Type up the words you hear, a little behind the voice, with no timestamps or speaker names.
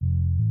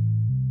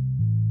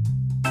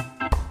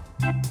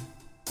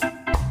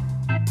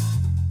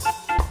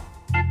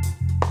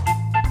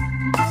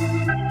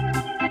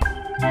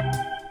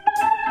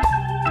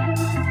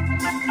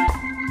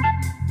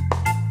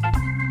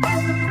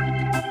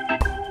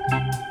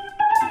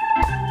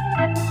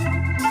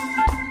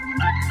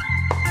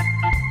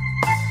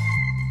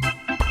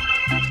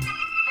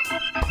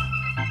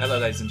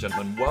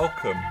gentlemen,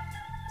 welcome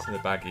to the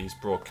Baggies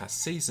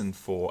broadcast season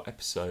 4,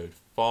 episode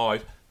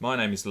 5. My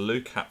name is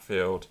Luke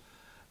Hatfield.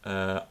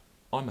 I'm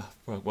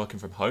working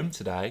from home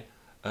today,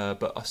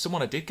 but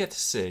someone I did get to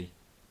see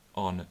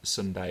on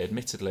Sunday,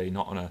 admittedly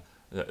not on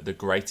the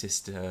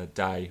greatest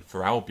day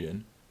for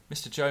Albion,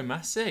 Mr. Joe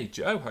Massey.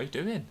 Joe, how are you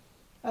doing?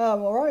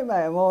 I'm all right,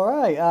 mate. I'm all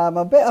right. I'm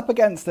a bit up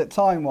against it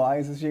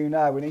time-wise, as you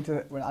know.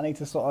 I need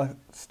to sort of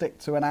stick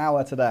to an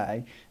hour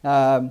today.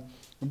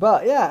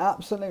 But yeah,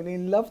 absolutely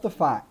love the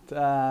fact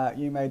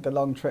you made the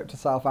long trip to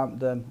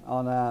Southampton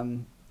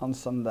on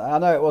Sunday. I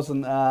know it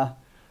wasn't. Well,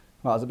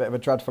 it was a bit of a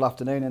dreadful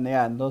afternoon in the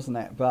end, wasn't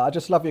it? But I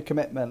just love your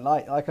commitment.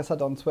 Like I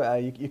said on Twitter,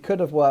 you could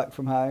have worked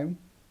from home.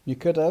 You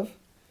could have.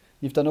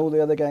 You've done all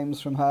the other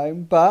games from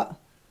home, but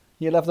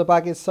you love the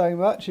Baggies so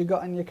much, you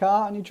got in your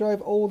car and you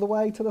drove all the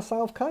way to the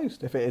south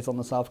coast. If it is on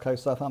the south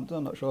coast, Southampton,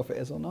 I'm not sure if it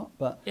is or not,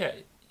 but Yeah,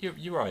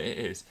 you're right, it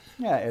is.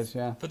 Yeah, it is,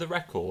 yeah. For the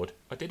record,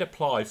 I did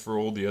apply for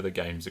all the other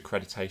games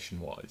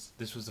accreditation-wise.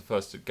 This was the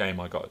first game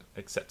I got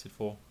accepted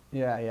for.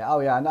 Yeah. Oh,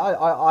 yeah. And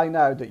I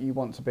know that you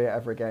want to be at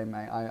every game,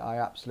 mate. I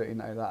absolutely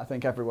know that. I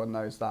think everyone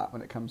knows that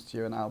when it comes to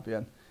you and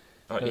Albion.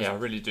 Yeah, I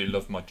really do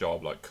love my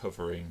job, like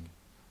covering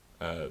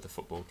the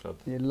football club.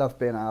 You love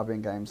being at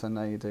Albion games. I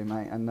know you do,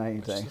 mate. I know you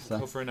do. Just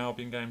covering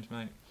Albion games,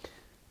 mate.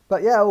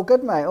 But yeah, all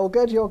good, mate. All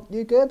good.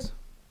 You good?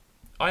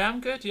 I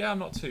am good, yeah. I'm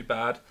not too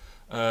bad.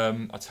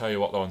 I tell you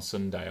what, though, on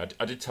Sunday,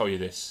 I did tell you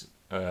this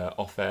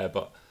off air,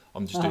 but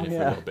I'm just doing it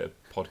for a little bit of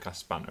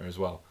podcast banter as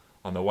well.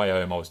 On the way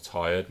home, I was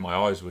tired. My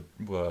eyes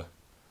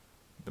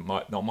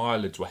my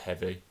eyelids were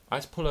heavy. I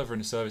had to pull over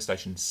in a service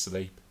station and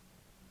sleep.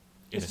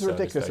 This is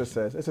ridiculous.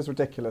 This is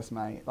ridiculous,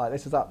 mate. Like,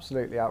 this is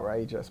absolutely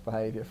outrageous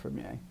behaviour from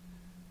you.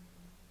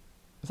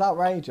 It's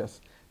outrageous.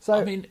 So,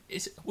 I mean,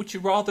 would you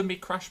rather me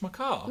crash my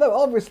car? No,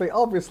 obviously,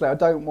 I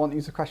don't want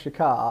you to crash your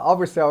car.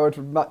 Obviously,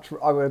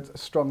 I would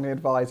strongly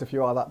advise if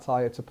you are that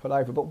tired to pull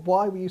over. But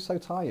why were you so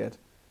tired?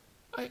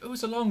 It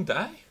was a long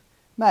day,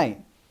 mate.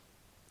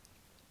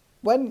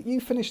 When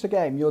you finish the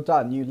game, you're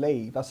done. You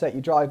leave. That's it.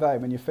 You drive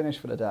home and you're finished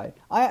for the day.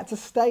 I had to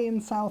stay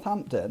in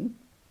Southampton,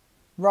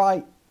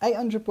 write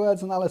 800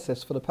 words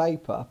analysis for the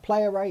paper,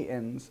 player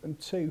ratings, and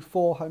 2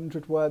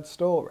 400-word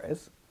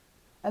stories,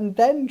 and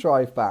then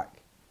drive back.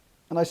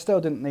 And I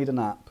still didn't need a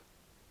nap.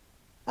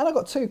 And I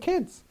got 2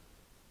 kids.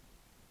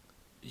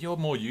 You're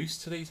more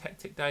used to these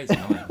hectic days than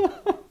I am.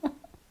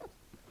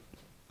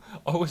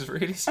 I was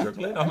really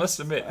struggling, I must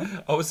admit.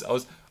 I was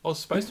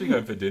supposed to be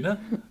going for dinner,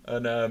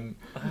 and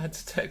I had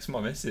to text my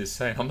missus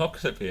saying I'm not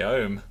going to be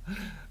home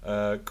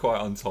quite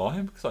on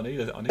time because I need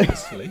to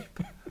sleep.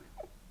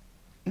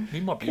 I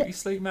need my beauty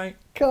sleep, mate.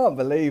 Can't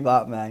believe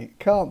that, mate.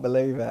 Can't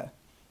believe it.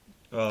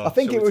 I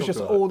think it was just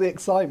all the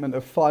excitement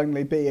of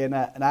finally being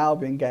at an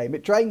Albion game.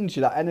 It drains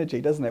you, that energy,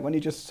 doesn't it? When you're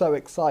just so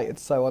excited,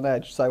 so on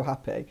edge, so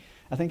happy.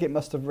 I think it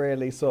must have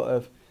really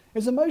it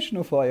was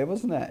emotional for you,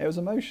 wasn't it? It was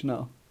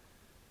emotional.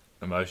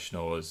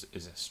 Emotional is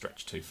a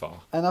stretch too far.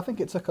 And I think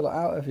it took a lot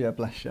out of you,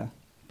 bless you.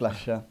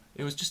 Bless you.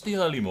 It was just the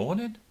early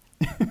morning.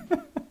 It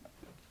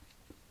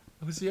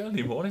was the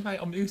early morning, mate.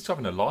 I'm used to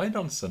having a line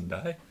on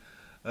Sunday.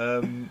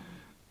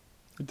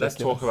 Let's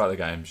talk about the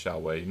game, shall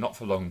we? Not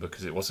for long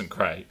because it wasn't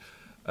great.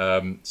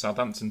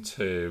 Southampton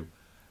 2,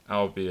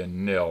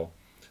 Albion 0.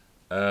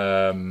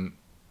 It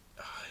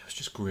was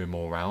just grim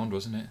all round,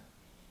 wasn't it?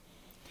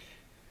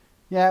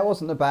 Yeah, it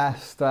wasn't the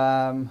best.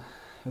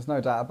 There's no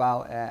doubt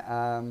about it.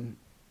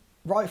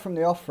 Right from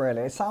the off,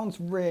 really, it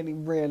sounds really,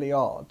 really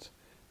odd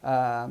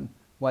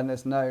when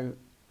there's no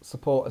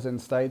supporters in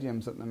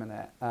stadiums at the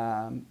minute.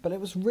 But it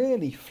was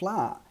really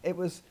flat. It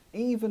was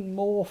even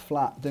more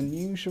flat than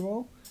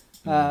usual.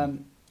 I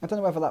don't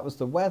know whether that was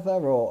the weather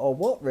or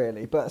what,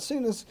 really. But as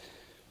soon as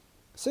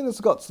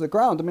I got to the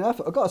ground, I mean, I've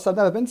got to say, I've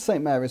never been to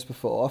St Mary's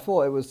before. I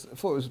thought it was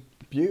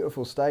a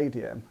beautiful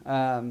stadium,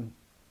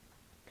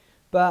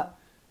 but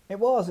it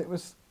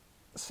was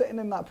sitting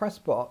in that press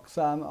box.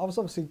 I was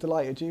obviously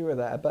delighted you were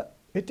there, but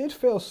it did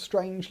feel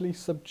strangely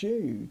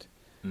subdued,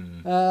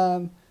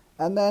 and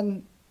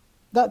then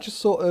that just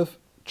sort of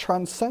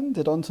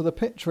transcended onto the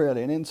pitch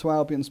really and into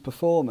Albion's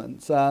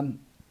performance, and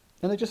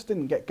it just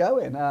didn't get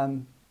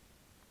going.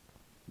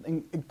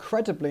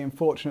 Incredibly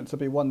unfortunate to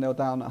be 1-0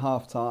 down at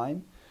half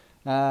time.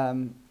 I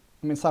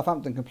mean,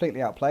 Southampton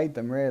completely outplayed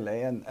them,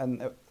 really,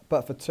 and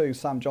but for 2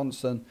 Sam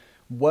Johnson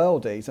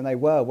worldies, and they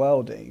were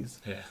worldies.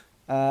 Yeah.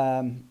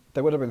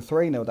 They would have been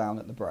 3-0 down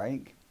at the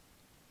break.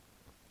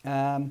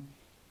 And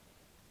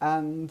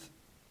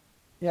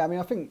yeah, I mean,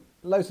 I think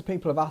loads of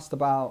people have asked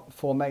about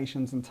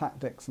formations and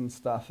tactics and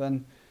stuff,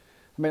 and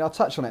I mean, I'll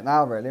touch on it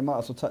now. Really, I might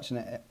as well touch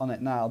on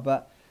it now,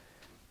 but.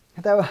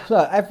 Look,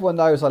 everyone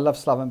knows I love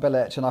Slaven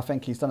Bilic, and I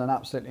think he's done an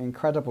absolutely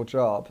incredible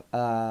job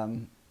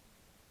in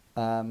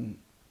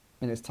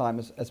his time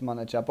as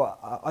manager. But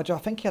I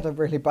think he had a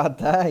really bad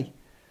day,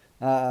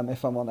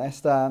 if I'm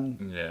honest.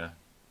 Yeah.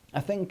 I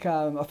think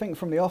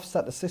from the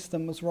offset the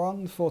system was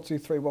wrong.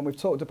 4-2-3-1. We've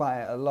talked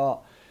about it a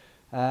lot.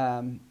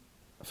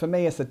 For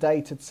me, it's a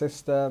dated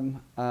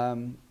system.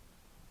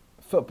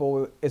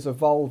 Football is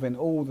evolving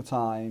all the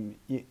time.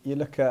 You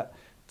look at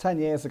 10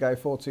 years ago,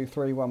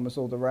 4-2-3-1 was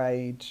all the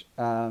rage.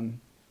 I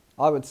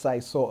would say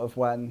sort of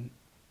when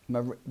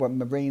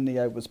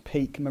Mourinho was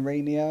peak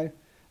Mourinho.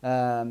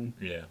 When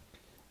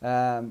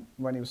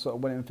he was sort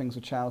of winning things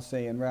with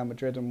Chelsea and Real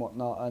Madrid and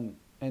whatnot, and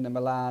Inter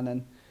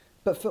Milan.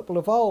 But football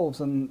evolves,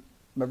 and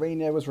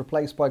Mourinho was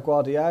replaced by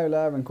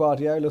Guardiola, and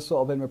Guardiola's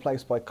sort of been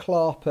replaced by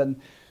Klopp.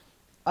 And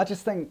I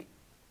just think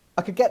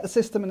I could get the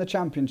system in the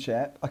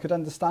Championship. I could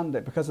understand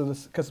it because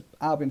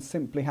Albion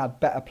simply had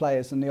better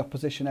players than the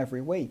opposition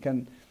every week,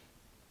 and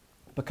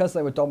because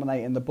they were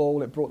dominating the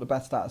ball, it brought the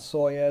best out of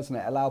Sawyers, and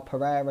it allowed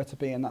Pereira to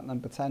be in that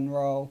number 10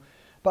 role.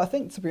 But I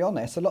think, to be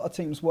honest, a lot of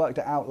teams worked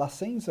it out last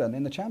season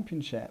in the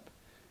Championship.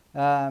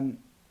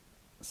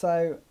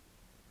 So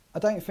I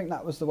don't think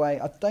that was the way.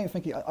 I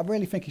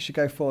really think he should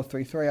go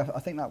 4-3-3. I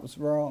think that was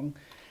wrong.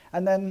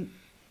 And then,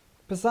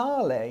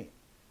 bizarrely,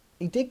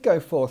 he did go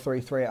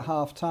 4-3-3 at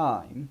half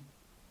time.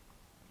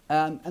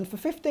 And for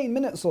 15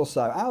 minutes or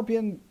so,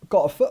 Albion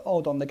got a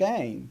foothold on the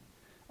game.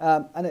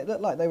 And it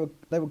looked like they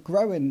were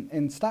growing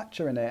in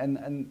stature in it,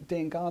 and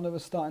Diangana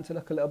was starting to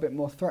look a little bit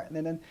more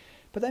threatening.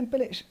 But then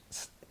Bilic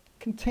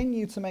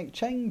continued to make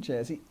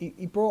changes.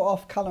 He brought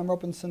off Callum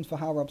Robinson for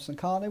Hal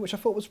Robson-Kanu, which I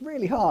thought was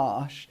really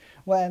harsh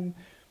when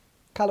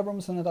Callum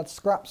Robinson had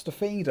scraps to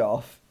feed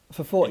off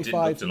for 45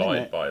 minutes. He didn't look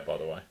delighted by it, by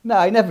the way.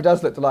 No, he never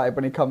does look delighted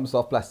when he comes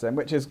off, bless him,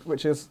 which is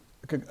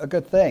a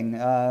good thing.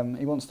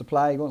 He wants to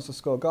play, he wants to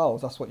score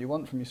goals. That's what you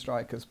want from your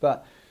strikers.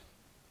 But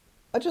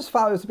I just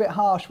felt it was a bit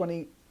harsh when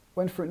he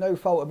went through no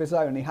fault of his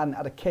own. He hadn't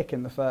had a kick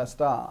in the first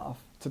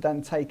half to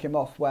then take him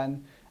off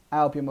when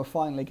Albion were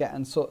finally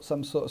getting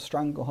some sort of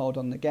stranglehold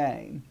on the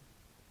game.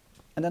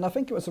 And then I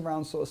think it was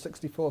around sort of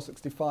 64,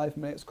 65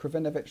 minutes,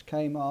 Krovinovic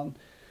came on.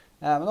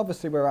 And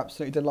obviously we were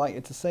absolutely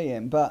delighted to see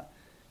him. But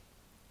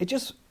I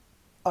don't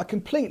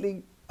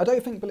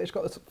think Bilic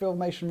got the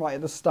formation right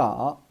at the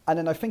start. And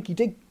then I think he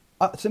did.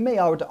 To me,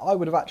 I would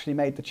have actually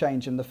made the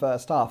change in the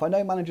first half. I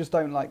know managers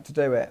don't like to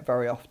do it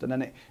very often,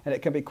 and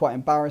it can be quite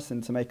embarrassing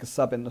to make a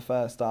sub in the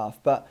first half.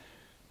 But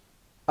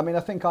I mean,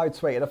 I think I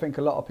tweeted. I think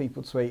a lot of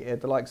people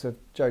tweeted. The likes of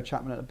Joe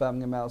Chapman at the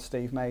Birmingham Mail,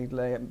 Steve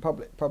Madeley, and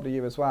probably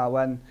you as well.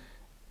 When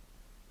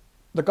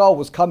the goal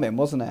was coming,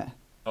 wasn't it?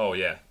 Oh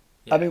yeah.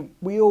 Yeah. I mean,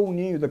 we all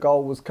knew the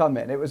goal was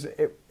coming.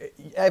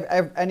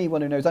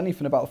 Anyone who knows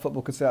anything about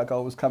football could see that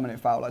goal was coming. It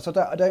felt like. So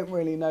I don't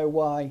really know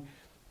why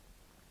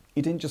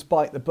he didn't just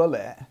bite the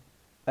bullet.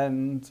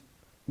 And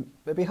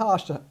it'd be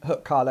harsh to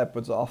hook Carl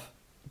Edwards off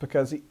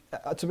because,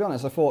 to be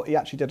honest, I thought he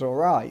actually did all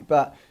right.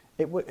 But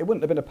it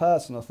wouldn't have been a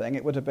personal thing.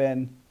 It would have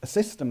been a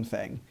system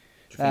thing.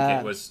 Do you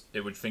think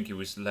it would think he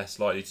was less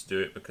likely to do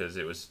it because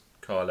it was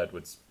Carl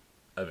Edwards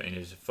in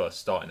his first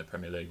start in the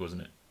Premier League,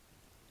 wasn't it?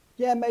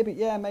 Yeah,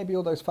 maybe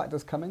all those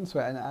factors come into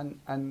it,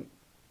 and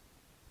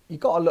you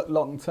got to look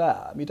long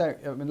term. You don't.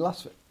 I mean, the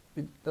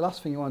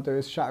last thing you want to do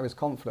is shatter his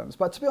confidence.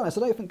 But to be honest,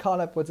 I don't think Carl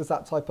Edwards is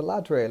that type of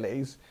lad.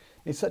 Really,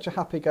 he's such a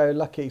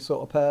happy-go-lucky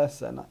sort of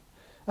person.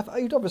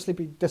 You'd obviously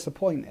be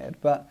disappointed,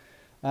 but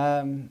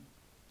I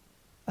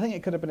think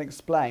it could have been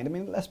explained. I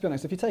mean, let's be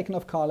honest. If you're taking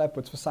off Carl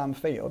Edwards for Sam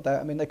Field,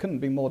 they couldn't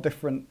be more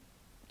different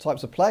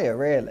types of player,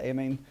 really. I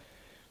mean,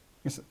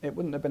 it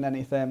wouldn't have been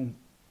anything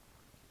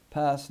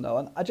personal.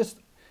 And I just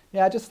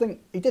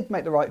think he did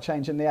make the right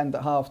change in the end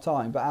at half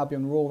time, but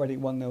Albion were already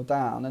 1-0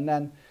 down. And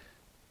then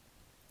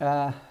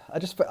I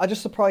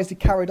just surprised he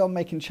carried on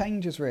making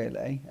changes,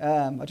 really.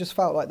 I just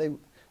felt like they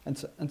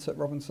and took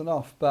Robinson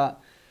off.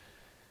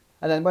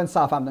 And then when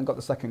Southampton got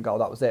the second goal,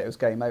 that was it. It was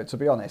game over. To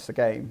be honest, the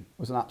game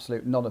was an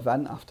absolute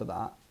non-event after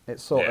that.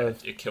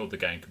 It killed the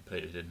game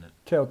completely, didn't it?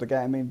 Killed the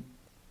game. I mean,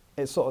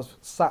 it sort of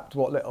sapped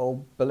what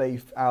little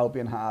belief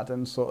Albion had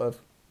and sort of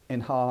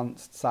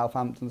enhanced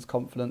Southampton's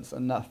confidence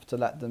enough to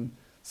let them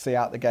see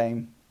out the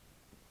game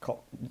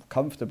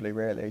comfortably,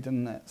 really,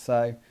 didn't it?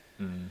 So,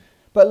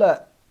 But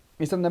look,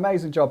 he's done an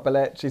amazing job,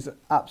 Bilic.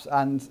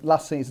 And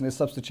last season his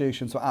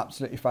substitutions were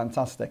absolutely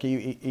fantastic.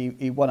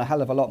 He won a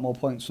hell of a lot more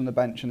points from the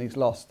bench than he's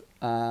lost.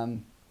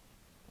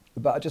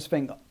 But I just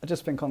think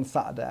on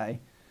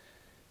Saturday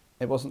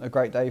it wasn't a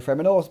great day for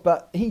him.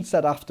 But he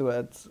said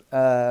afterwards,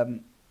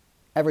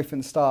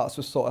 everything starts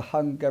with sort of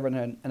hunger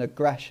and an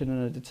aggression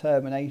and a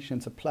determination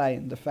to play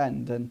and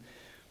defend.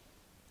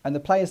 And the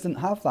players didn't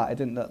have that. It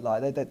didn't look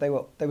like they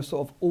were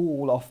sort of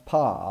all off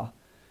par.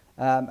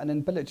 And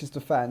in Bilic's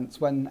defence,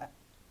 when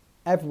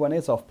everyone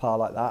is off par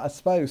like that, I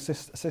suppose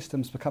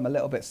systems become a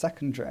little bit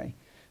secondary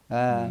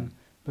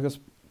because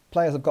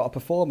players have got to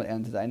perform at the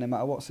end of the day, no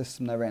matter what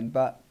system they're in.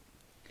 But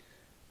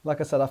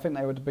like I said, I think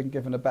they would have been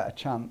given a better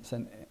chance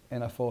in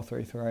a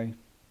 4-3-3.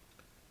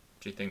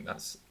 Do you think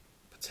that's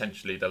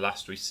potentially the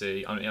last we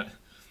see? I mean,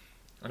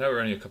 I know we're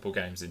only a couple of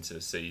games into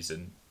the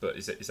season, but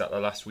is that the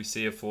last we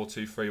see of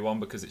 4-2-3-1?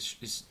 Because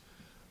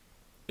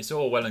it's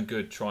all well and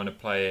good trying to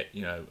play it,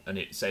 and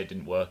it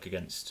didn't work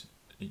against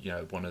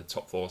one of the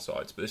top four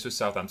sides. But this was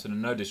Southampton,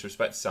 and no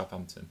disrespect to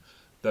Southampton,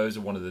 those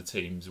are one of the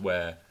teams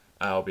where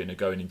Albion are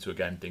going into a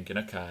game thinking,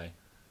 okay,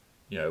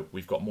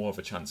 we've got more of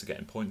a chance of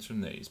getting points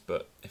from these.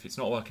 But if it's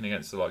not working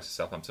against the likes of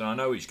Southampton, I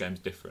know each game's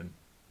different,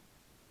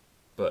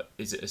 But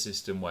is it a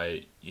system where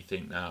you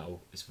think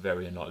now it's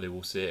very unlikely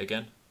we'll see it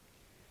again?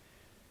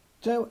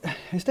 Do you know,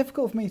 it's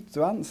difficult for me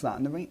to answer that,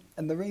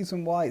 and the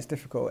reason why it's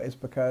difficult is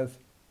because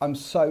I'm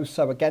so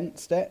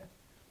against it.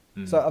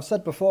 So I've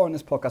said before in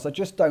this podcast, I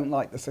just don't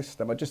like the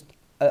system. I just,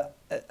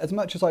 as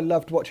much as I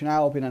loved watching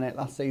Albion in it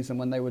last season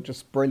when they were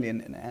just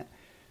brilliant in it,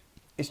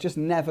 it's just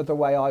never the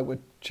way I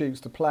would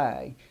choose to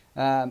play.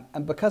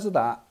 And because of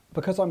that,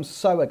 because I'm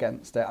so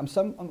against it, I'm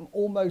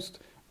almost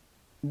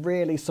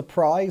really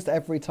surprised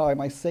every time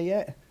I see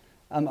it.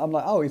 I'm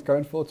like, oh, he's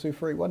going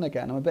 4-2-3-1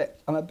 again. I'm a bit.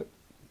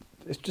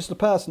 It's just a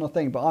personal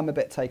thing, but I'm a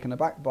bit taken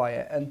aback by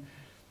it. And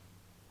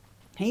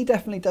he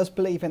definitely does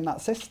believe in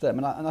that system,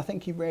 and I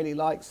think he really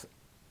likes.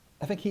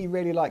 I think he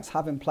really likes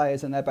having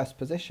players in their best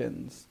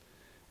positions.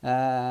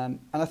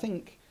 And I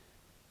think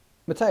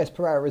Mateus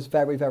Pereira is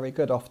very, very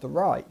good off the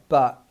right,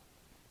 but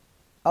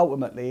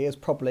ultimately he is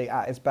probably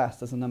at his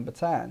best as a number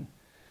 10.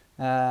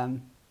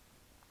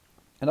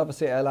 And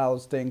obviously it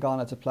allows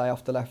Diangana to play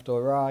off the left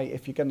or right.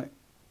 If you're going to,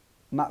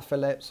 Matt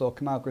Phillips or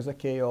Kamal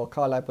Grzycki or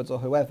Kyle Edwards or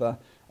whoever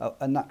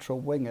are natural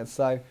wingers.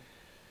 So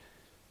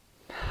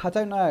I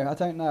don't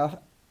know.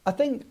 I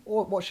think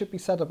what should be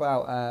said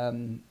about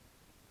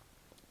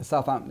the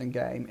Southampton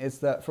game is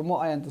that, from what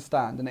I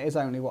understand, and it is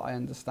only what I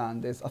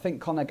understand, is I think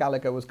Conor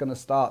Gallagher was going to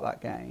start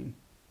that game,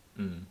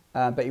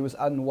 but he was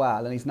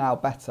unwell and he's now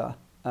better.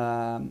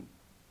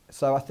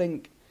 So I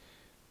think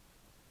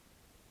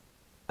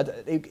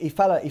he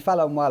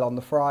fell unwell on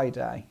the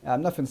Friday.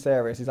 Nothing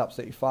serious. He's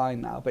absolutely fine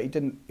now, but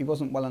he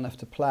wasn't well enough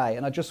to play.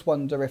 And I just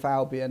wonder if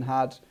Albion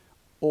had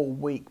all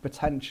week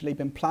potentially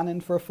been planning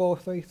for a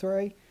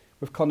 4-3-3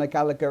 with Conor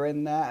Gallagher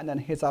in there, and then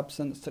his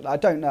absence. I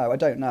don't know.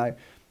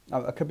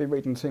 I could be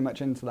reading too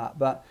much into that,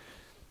 but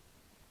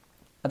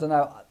I don't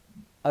know.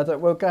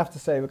 We're gonna have to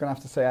say.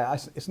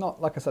 It's not,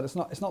 like I said. It's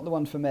not the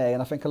one for me,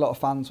 and I think a lot of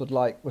fans would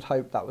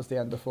hope that was the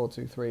end of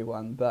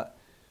 4-2-3-1. But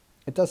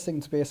it does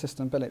seem to be a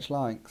system Bilic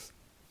likes.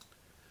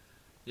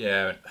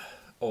 Yeah,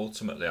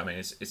 ultimately, I mean,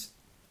 it's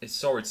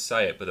sorry to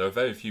say it, but there are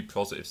very few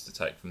positives to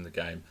take from the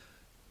game.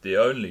 The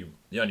only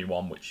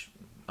one which,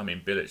 I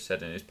mean, Bilic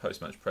said in his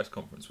post-match press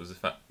conference was the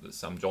fact that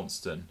Sam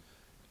Johnston,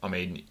 I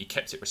mean, he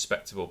kept it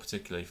respectable,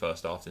 particularly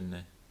first half, didn't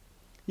he?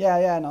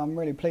 Yeah, and I'm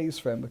really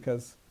pleased for him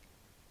because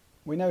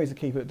we know he's a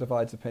keeper that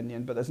divides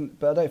opinion, but I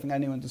don't think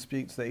anyone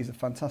disputes that he's a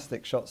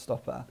fantastic shot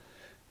stopper.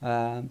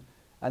 And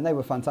they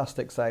were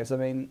fantastic saves. I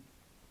mean,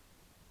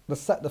 the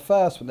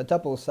first one, the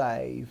double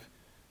save,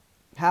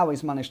 how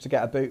he's managed to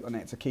get a boot on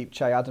it to keep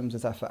Che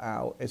Adams' effort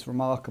out is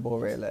remarkable,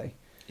 really.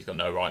 He's got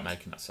no right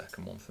making that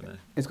second one for me.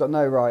 He's got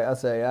no right,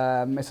 has he?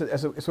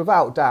 It's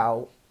without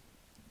doubt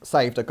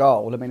saved a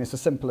goal. I mean, it's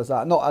as simple as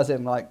that. Not as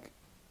in like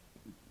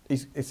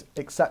it's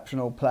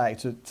exceptional play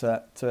to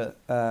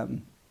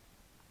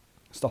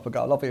stop a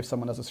goal. Obviously, if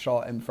someone has a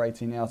shot in for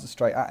 18 yards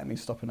straight at him,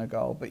 he's stopping a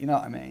goal. But you know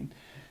what I mean.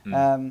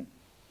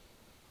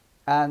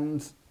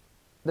 And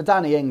the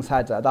Danny Ings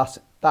header,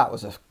 that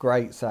was a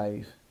great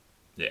save.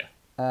 Yeah.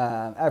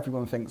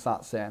 Everyone thinks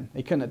that's him.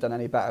 He couldn't have done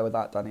any better with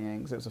that, Danny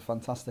Ings. It was a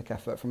fantastic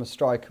effort from a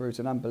striker who's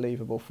in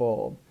unbelievable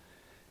form.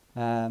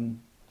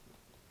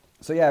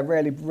 So yeah,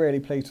 really, really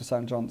pleased with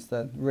Sam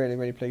Johnston. Really,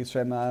 really pleased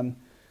for him.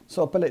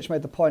 Sort of Bilic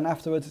made the point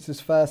afterwards. It's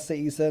his first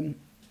season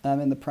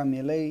in the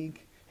Premier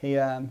League. He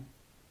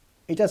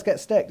does get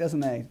stick,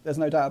 doesn't he? There's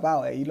no doubt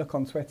about it. You look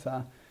on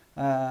Twitter,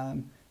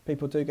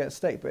 people do get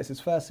stick, but it's his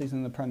first season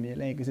in the Premier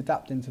League. He's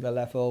adapting to the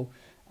level,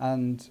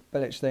 and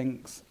Bilic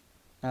thinks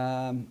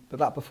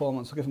that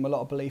performance will give him a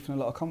lot of belief and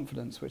a lot of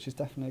confidence, which is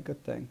definitely a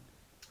good thing.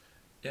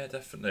 Yeah,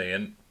 definitely.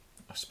 And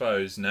I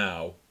suppose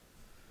now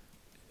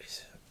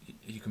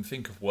you can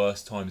think of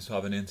worse times to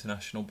have an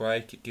international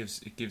break. It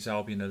gives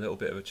Albion a little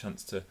bit of a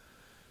chance to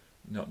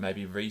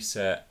maybe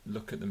reset,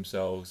 look at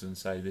themselves and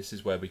say, this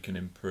is where we can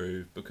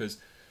improve. Because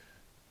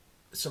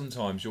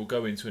sometimes you'll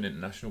go into an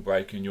international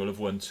break and you'll have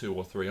won 2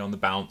 or 3 on the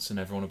bounce and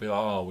everyone will be like,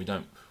 oh,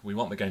 we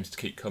want the games to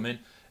keep coming.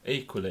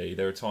 Equally,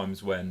 there are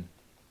times when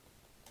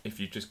if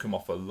you just come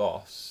off a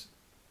loss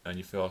and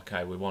you feel,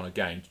 okay, we won a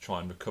game, to try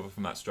and recover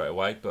from that straight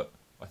away. But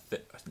I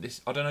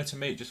don't know, to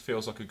me it just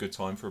feels like a good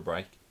time for a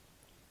break.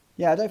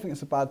 Yeah, I don't think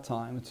it's a bad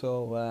time at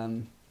all.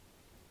 I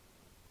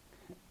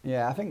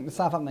think the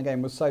Southampton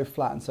game was so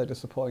flat and so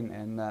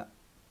disappointing that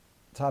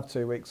to have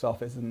 2 weeks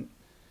off isn't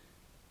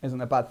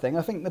a bad thing.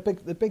 I think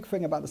the big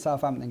thing about the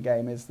Southampton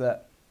game is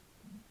that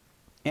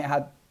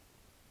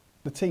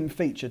the team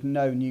featured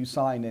no new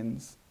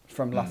signings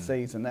from last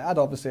season. They had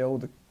obviously all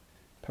the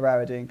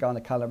Pereira,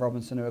 Diangana, Callum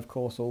Robinson, who of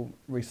course all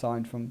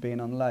re-signed from being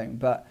on loan,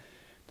 but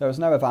there was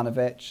no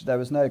Ivanovic, there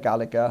was no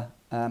Gallagher.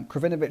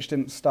 Krovinovic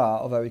didn't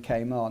start, although he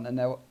came on, and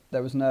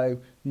there was no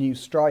new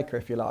striker,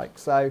 if you like.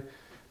 So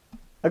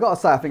I've got to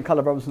say, I think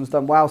Callum Robinson's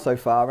done well so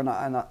far, and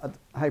I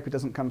hope he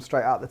doesn't come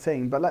straight out of the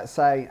team. But let's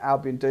say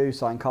Albion do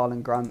sign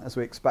Karlan Grant as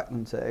we expect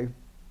them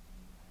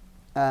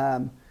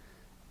to.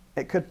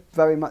 It could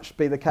very much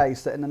be the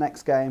case that in the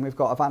next game we've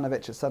got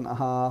Ivanovic at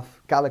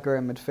centre-half, Gallagher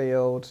in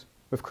midfield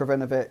with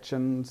Krovinovic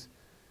and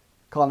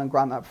Karlan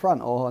Grant up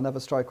front, or another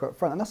striker up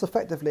front. And that's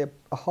effectively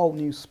a whole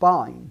new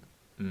spine.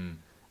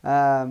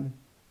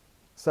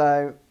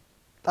 So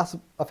I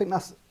think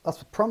that's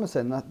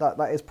promising.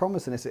 That is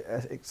promising. It's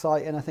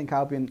exciting. I think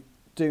Albion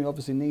do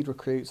obviously need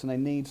recruits, and they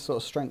need sort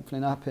of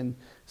strengthening up in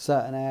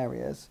certain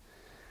areas.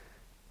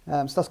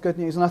 So that's good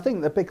news. And I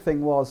think the big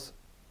thing was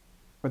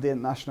with the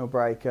international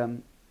break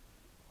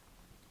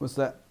was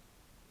that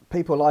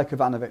people like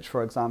Ivanovic,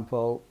 for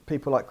example,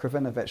 people like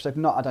Krovinovic, they've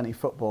not had any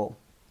football.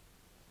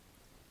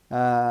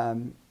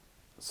 So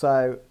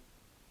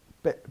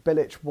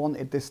Bilic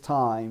wanted this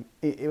time.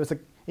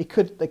 He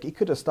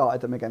could have started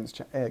them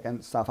against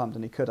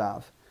Southampton. He could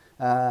have,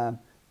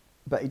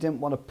 but he didn't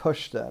want to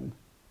push them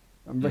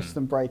and risk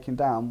them breaking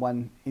down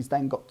when he's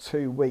then got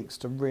 2 weeks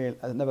to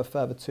another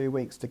further 2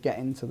 weeks to get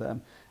into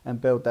them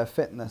and build their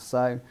fitness.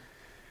 So,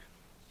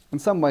 in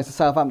some ways, the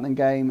Southampton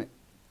game,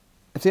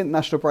 if the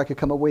international break had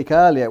come a week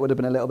earlier, it would have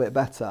been a little bit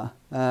better.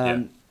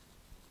 But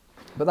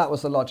that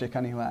was the logic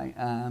anyway.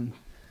 And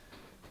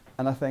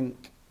I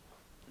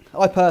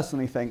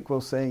personally think we'll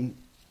see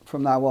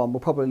from now on, we'll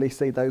probably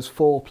see those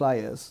 4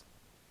 players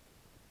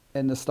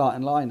in the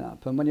starting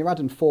lineup. And when you're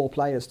adding 4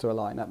 players to a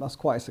lineup, that's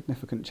quite a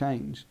significant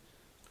change.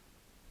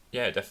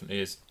 Yeah, it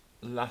definitely is.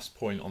 Last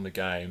point on the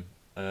game.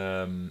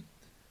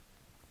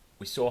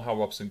 We saw how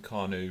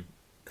Robson-Kanu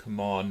come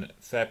on.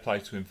 Fair play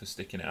to him for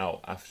sticking it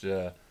out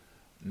after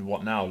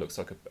what now looks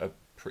like a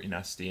pretty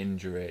nasty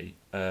injury.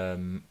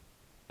 And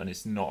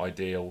it's not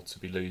ideal to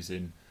be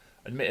losing.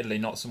 Admittedly,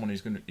 not someone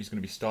who's going to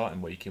be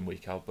starting week in,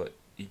 week out, but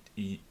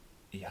he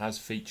has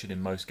featured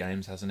in most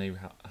games, hasn't he?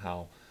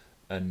 How?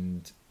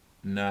 And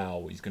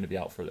now he's going to be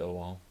out for a little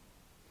while.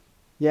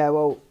 Yeah,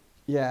 well,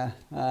 yeah.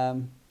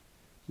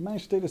 You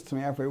manage to do this to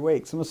me every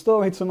week. So my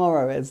story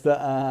tomorrow is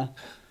that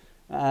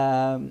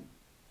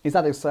he's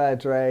had his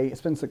surgery.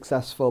 It's been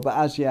successful, but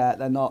as yet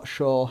they're not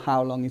sure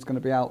how long he's going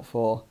to be out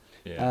for.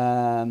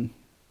 Yeah.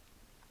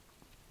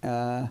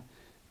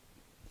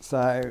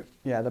 So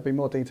yeah, there'll be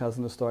more details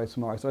in the story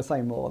tomorrow. So if I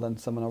say more, then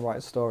someone will write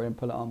a story and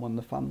put it on one of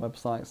the fan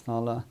websites,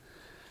 and I'll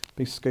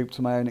be scooped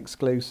to my own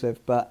exclusive.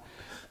 But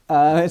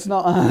it's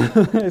not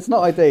it's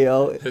not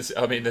ideal. There's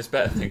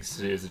better things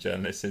to do as a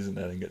journalist, isn't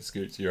there, than get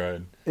scooped to your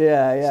own.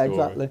 Yeah, story.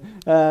 Exactly.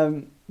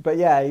 But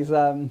yeah, he's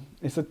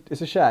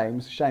it's a shame.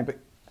 It's a shame, but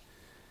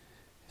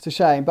it's a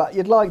shame. But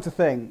you'd like to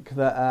think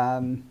that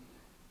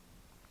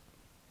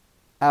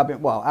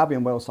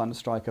Albion will sign a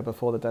striker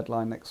before the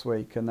deadline next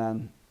week, and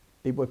then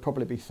he would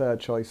probably be third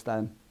choice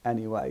then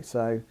anyway.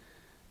 So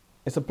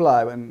it's a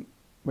blow, and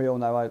we all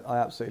know I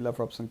absolutely love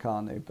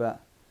Robson-Kanu, but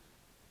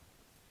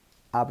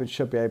Albion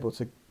should be able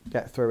to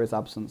get through his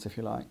absence, if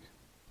you like.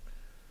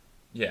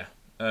 Yeah.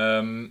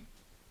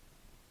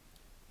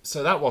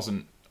 So that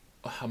wasn't.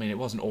 It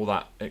wasn't all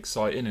that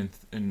exciting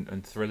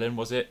and thrilling,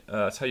 was it?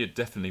 I tell you, it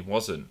definitely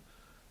wasn't.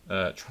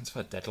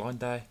 Transfer deadline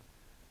day.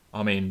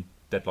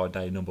 Deadline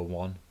day number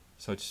 1,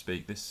 so to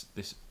speak. This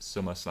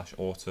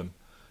summer/autumn.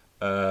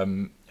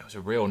 It was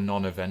a real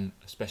non-event,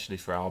 especially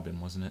for Albion,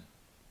 wasn't it?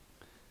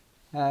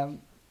 I've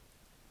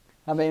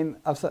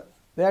said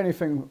the only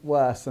thing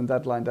worse than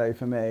deadline day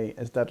for me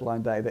is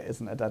deadline day that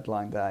isn't a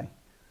deadline day.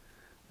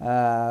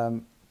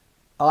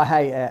 I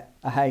hate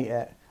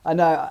it. I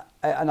know,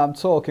 and I'm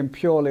talking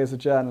purely as a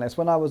journalist.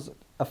 When I was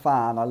a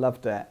fan, I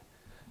loved it,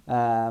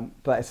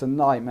 but it's a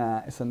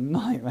nightmare. It's a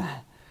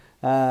nightmare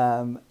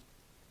in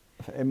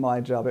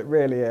my job. It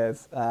really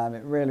is.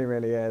 It really,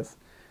 really is.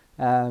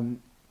 And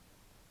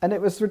it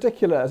was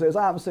ridiculous. It was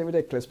absolutely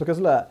ridiculous because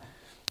look,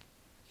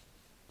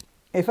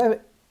 if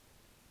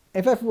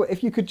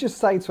you could just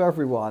say to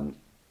everyone,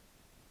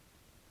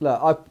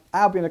 look,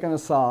 Albion are going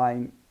to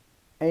sign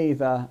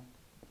either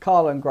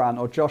Karlan Grant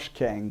or Josh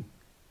King.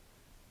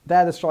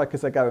 They're the strikers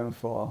they're going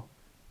for.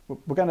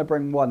 We're going to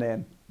bring one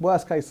in.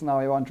 Worst case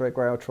scenario, Andre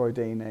Gray or Troy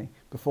Deeney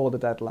before the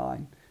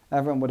deadline.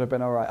 Everyone would have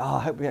been all right. Oh,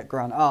 I hope we get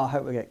Grant. Oh, I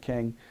hope we get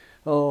King.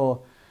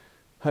 Oh,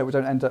 I hope we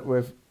don't end up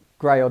with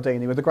Gray or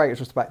Deeney, with the greatest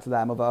respect to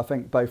them, although I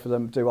think both of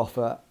them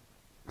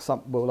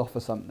will offer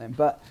something.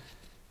 But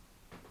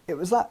it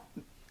was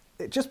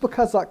just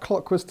because that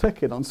clock was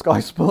ticking on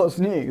Sky Sports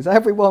News,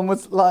 everyone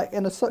was like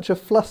in such a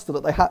fluster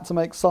that they had to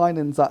make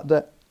signings that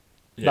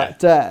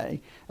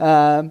day.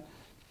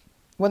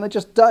 When they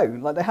just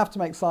don't, they have to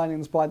make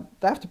signings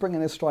they have to bring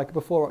in a striker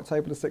before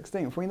October the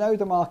 16th. We know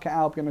the market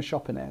Albion are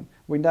shopping in.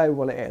 We know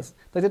what it is.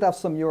 They did have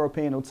some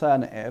European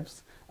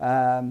alternatives.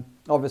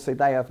 Obviously,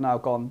 they have now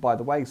gone by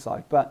the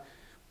wayside. But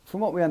from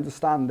what we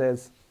understand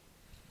is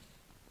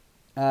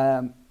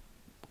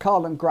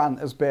Karlan Grant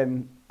has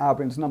been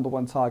Albion's number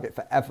 1 target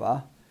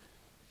forever.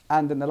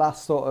 And in the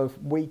last sort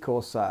of week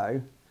or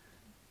so,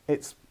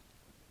 it's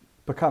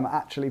become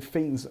actually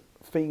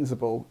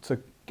feasible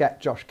to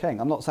get Josh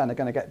King. I'm not saying they're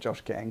going to get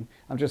Josh King.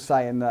 I'm just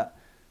saying that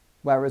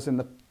whereas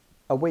a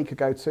week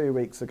ago, 2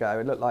 weeks ago,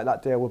 it looked like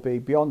that deal would be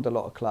beyond a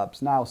lot of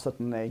clubs. Now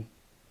suddenly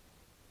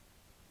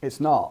it's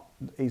not.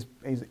 It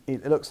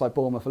looks like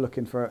Bournemouth are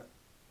looking for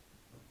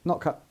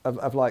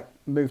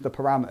move the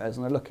parameters,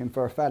 and they're looking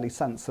for a fairly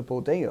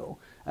sensible deal,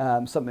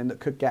 something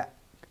that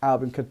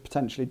Albion could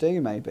potentially do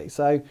maybe.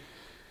 So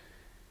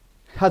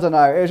I don't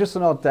know. It was just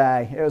an odd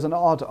day. It was an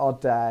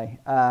odd day.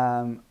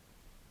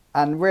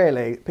 And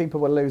really,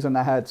 people were losing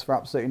their heads for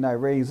absolutely no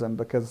reason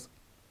because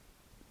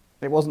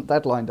it wasn't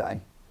deadline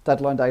day.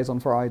 Deadline day is on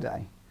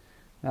Friday.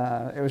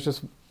 It was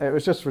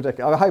just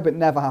ridiculous. I hope it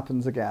never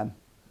happens again.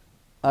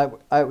 I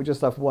hope we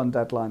just have one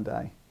deadline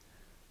day.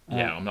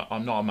 Yeah,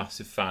 I'm not a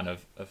massive fan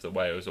of the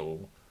way it was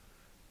all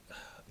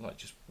like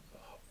just.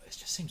 It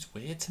just seems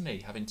weird to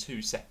me having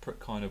two separate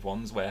kind of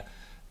ones where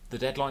the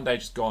deadline day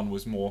just gone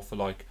was more for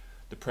like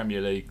the Premier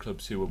League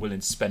clubs who were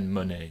willing to spend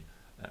money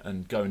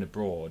and going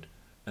abroad.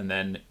 And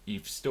then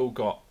you've still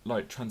got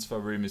like transfer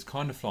rumours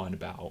kind of flying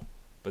about,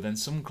 but then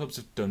some clubs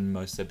have done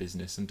most of their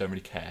business and don't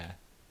really care,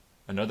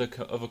 and other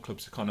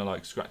clubs are kind of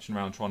like scratching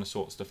around trying to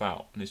sort stuff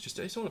out, and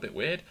it's all a bit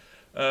weird.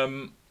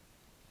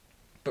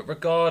 But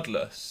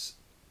regardless,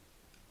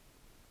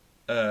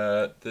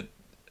 the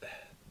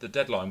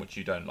deadline, which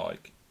you don't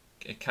like,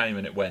 it came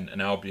and it went,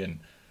 and Albion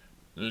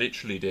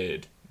literally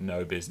did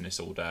no business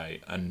all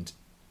day, and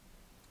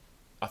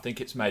I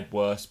think it's made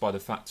worse by the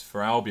fact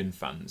for Albion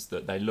fans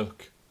that they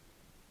look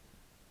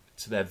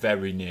to their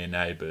very near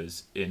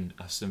neighbours in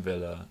Aston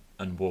Villa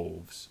and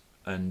Wolves,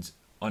 and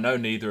I know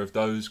neither of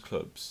those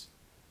clubs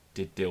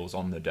did deals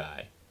on the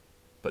day,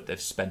 but they've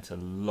spent a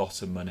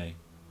lot of money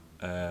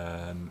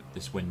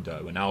this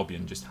window, and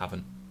Albion just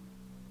haven't.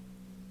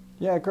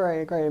 Yeah,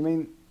 agree. I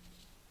mean,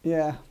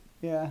 yeah.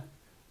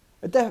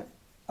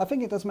 I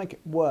think it does make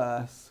it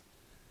worse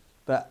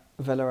that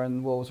Villa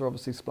and Wolves are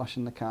obviously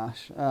splashing the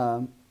cash.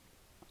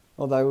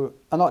 Although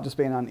I'm not just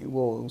being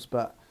anti-Wolves,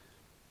 but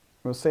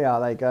we'll see how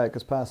they go.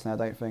 Because personally,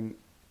 I think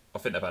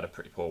they've had a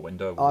pretty poor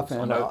window. I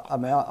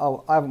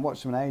haven't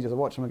watched them in ages. I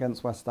watched them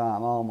against West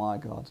Ham. Oh my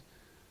god!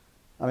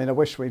 I mean, I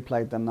wish we'd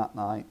played them that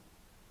night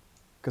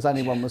because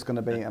anyone was going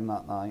to beat them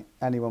that night.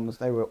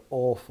 They were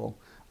awful.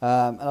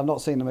 And I've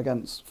not seen them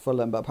against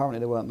Fulham, but apparently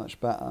they weren't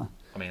much better.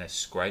 I mean, they're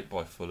scraped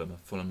by Fulham, and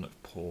Fulham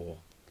looked poor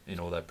in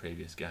all their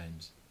previous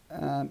games.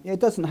 It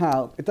doesn't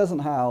help.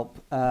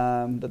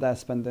 That they're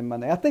spending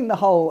money. I think the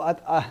whole.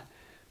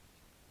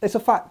 It's a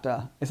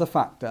factor.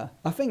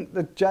 I think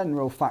the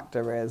general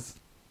factor is.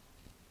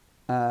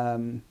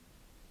 I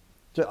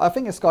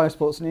think it's Sky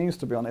Sports News,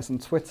 to be honest,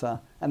 and Twitter,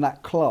 and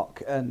that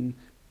clock, and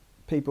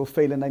people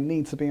feeling they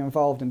need to be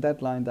involved in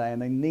deadline day,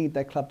 and they need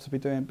their club to be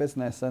doing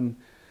business, and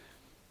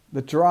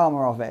the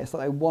drama of it. It's that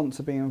they want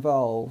to be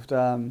involved,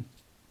 and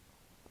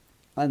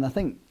I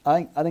think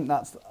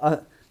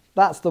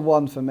that's the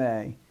one for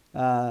me.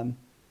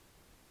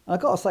 I've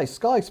got to say,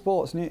 Sky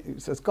Sports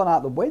News has gone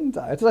out the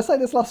window. Did I say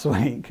this last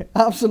week?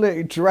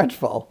 Absolutely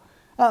dreadful.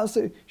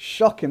 Absolutely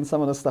shocking,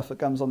 some of the stuff that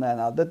comes on there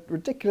now. The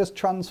ridiculous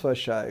transfer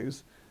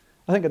shows.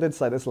 I think I did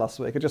say this last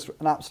week. Are just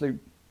an absolute.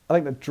 I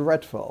think they're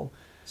dreadful.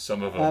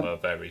 Some of them are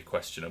very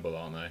questionable,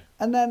 aren't they?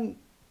 And then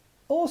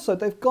also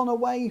they've gone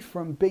away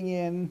from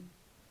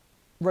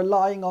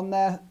relying on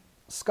their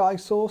Sky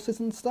sources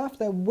and stuff.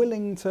 They're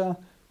willing to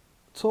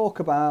talk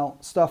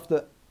about stuff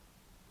that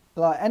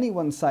like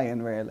anyone's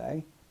saying,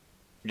 really.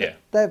 Yeah.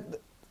 They're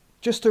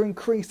just to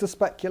increase the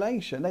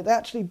speculation. They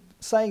actually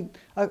say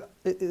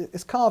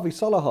it's Carvey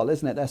Solihull,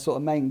 isn't it? Their sort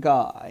of main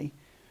guy.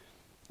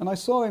 And I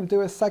saw him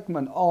do a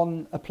segment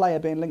on a player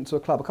being linked to a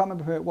club. I can't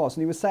remember who it was,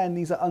 and he was saying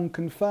these are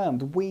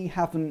unconfirmed. We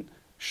haven't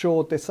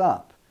shored this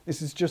up.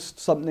 This is just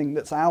something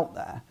that's out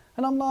there.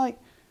 And I'm like,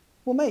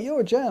 well, mate, you're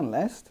a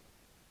journalist.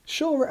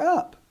 Shore it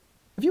up.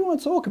 If you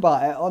want to talk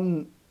about it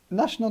on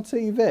national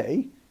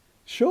TV,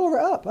 shore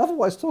it up.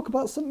 Otherwise, talk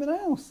about something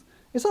else.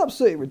 It's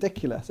absolutely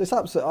ridiculous. It's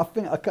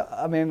absolutely.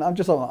 I'm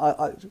just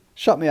on.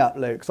 Shut me up,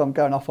 Luke, because I'm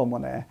going off on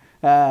one here.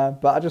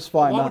 But I just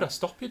find. Why would I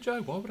stop you,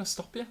 Joe? Why would I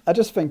stop you? I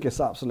just think it's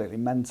absolutely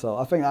mental.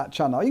 I think that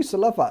channel. I used to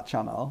love that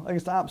channel. I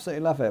used to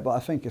absolutely love it, but I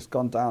think it's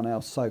gone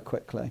downhill so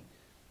quickly.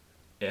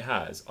 It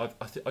has. I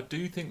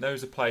do think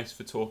there's a place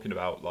for talking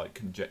about like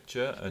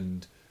conjecture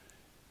and.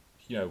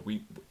 You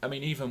know,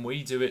 even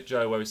we do it,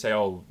 Joe, where we say,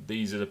 oh,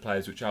 these are the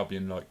players which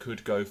Albion like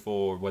could go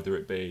for, whether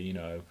it be,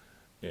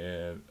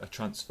 a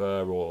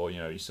transfer or,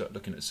 you start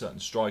looking at certain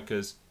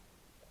strikers.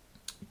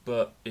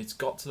 But it's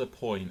got to the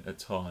point at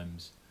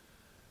times,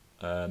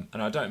 and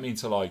I don't mean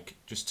to like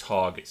just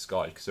target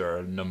Sky, because there are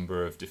a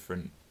number of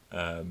different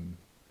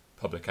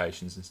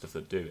publications and stuff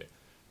that do it.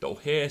 They'll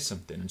hear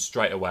something and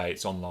straight away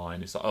it's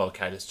online. It's like, oh,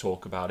 okay, let's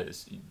talk about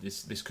it.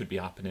 This could be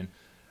happening,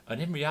 and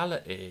in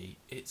reality,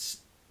 it's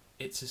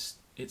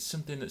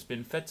something that's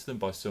been fed to them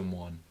by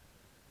someone.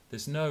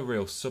 There's no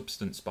real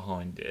substance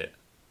behind it.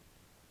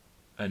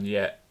 And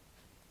yet,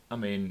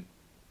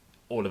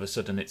 all of a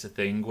sudden it's a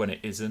thing when it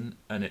isn't.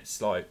 And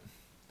it's like,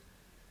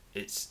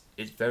 it's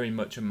very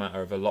much a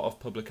matter of a lot of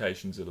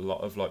publications and a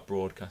lot of like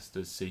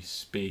broadcasters see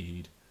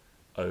speed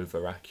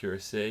over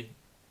accuracy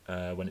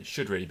when it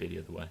should really be the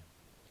other way.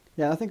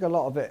 Yeah, I think a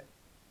lot of it,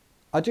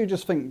 I do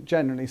just think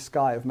generally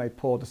Sky have made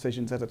poor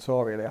decisions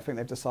editorially. I think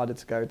they've decided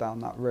to go down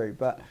that route.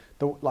 But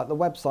the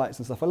websites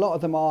and stuff, a lot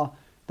of them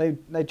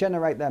they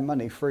generate their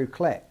money through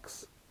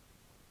clicks.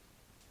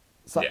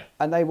 So, yeah.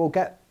 And they will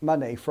get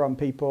money from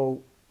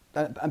people,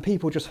 and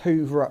people just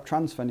hoover up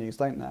transfer news,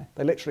 don't they?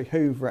 They literally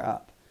hoover it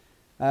up.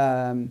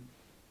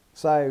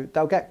 So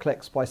they'll get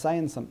clicks by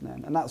saying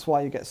something, and that's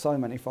why you get so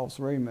many false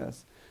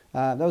rumours.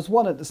 There was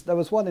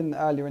one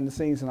earlier in the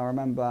season. I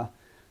remember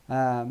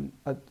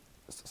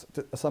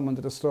someone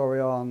did a story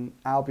on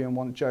Albion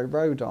want Joe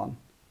Rodon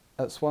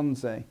at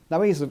Swansea.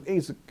 Now he's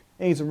a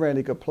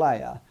really good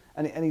player,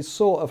 and he's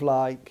sort of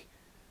like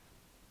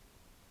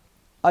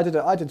I did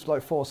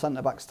like 4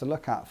 centre backs to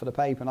look at for the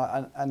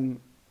paper, and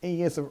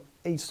he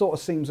sort of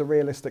seems a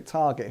realistic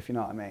target, if you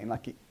know what I mean.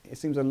 Like it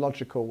seems a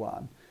logical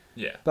one.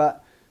 Yeah.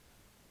 But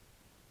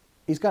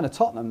he's going to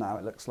Tottenham now,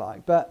 it looks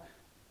like. But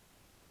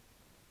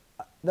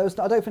I don't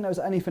think there was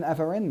anything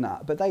ever in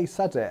that. But they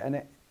said it, and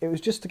it was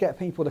just to get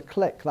people to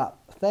click that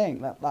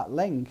thing, that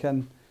link.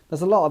 And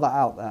there's a lot of that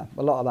out there.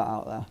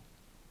 But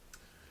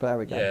there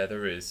we go. Yeah,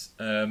 there is.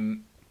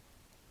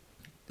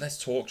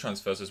 Let's talk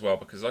transfers as well,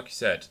 because like you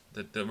said,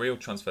 the real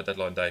transfer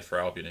deadline day for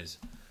Albion is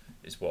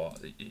what?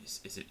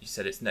 Is it? You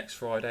said it's next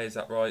Friday, is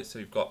that right? So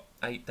we've got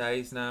 8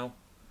 days now.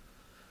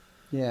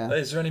 Yeah.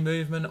 Is there any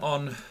movement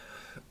on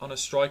a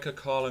striker?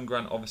 Karlan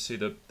Grant, obviously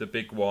the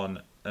big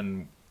one,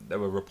 and there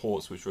were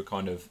reports which were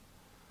kind of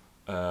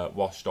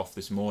washed off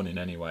this morning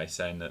anyway,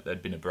 saying that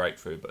there'd been a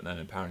breakthrough, but then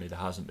apparently there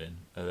hasn't been.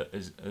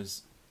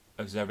 Has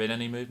there been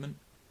any movement?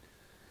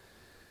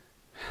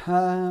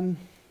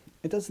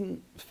 It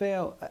doesn't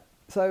feel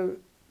so.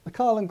 The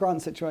Karlan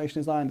Grant situation,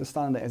 as I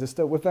understand it, is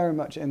we're very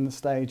much in the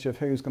stage of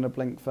who's going to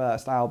blink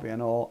first,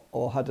 Albion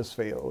or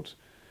Huddersfield.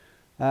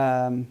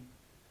 It's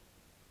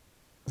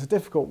a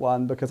difficult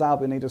one because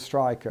Albion need a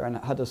striker and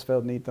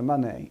Huddersfield need the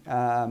money.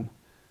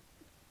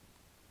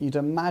 You'd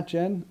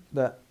imagine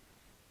that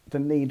the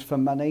need for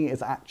money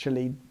is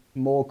actually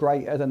more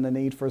greater than the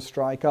need for a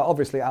striker.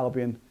 Obviously,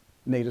 Albion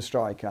need a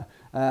striker,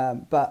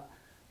 but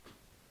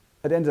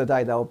at the end of the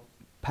day, they'll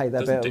pay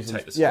their bills. Doesn't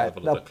dictate the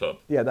survival of the club.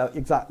 Yeah,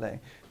 exactly.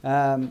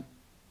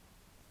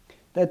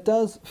 There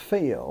does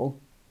feel,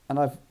 and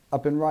I've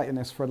been writing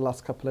this for the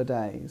last couple of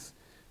days,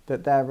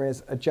 that there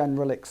is a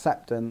general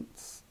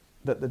acceptance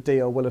that the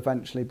deal will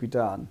eventually be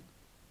done.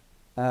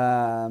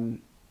 There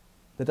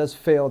does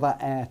feel that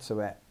air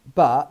to it,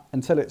 but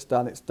until it's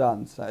done, it's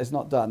done. So it's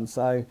not done.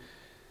 So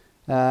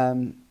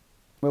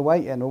we're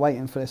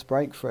waiting for this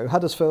breakthrough.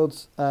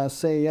 Huddersfield's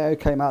CEO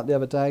came out the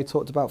other day,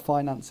 talked about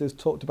finances,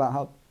 talked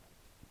about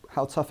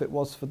how tough it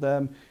was for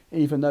them,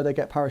 even though they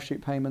get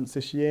parachute payments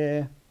this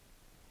year.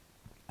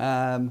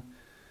 The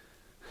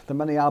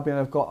money Albion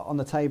have got on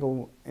the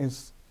table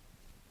is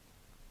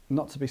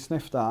not to be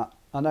sniffed at.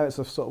 I know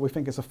we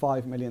think it's a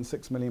 £5 million,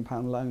 £6 million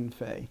loan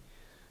fee,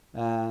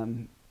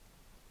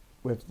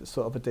 with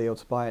sort of a deal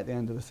to buy at the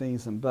end of the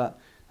season, but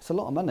it's a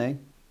lot of money.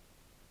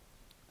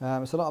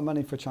 It's a lot of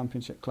money for a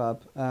Championship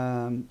club.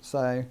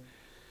 So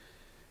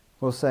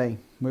we'll see.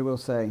 We will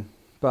see.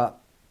 But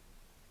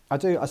I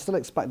still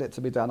expect it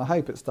to be done. I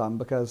hope it's done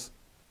because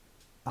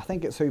I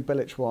think it's who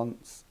Bilic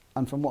wants.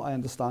 And from what I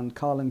understand,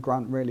 Karlan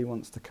Grant really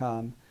wants to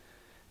come.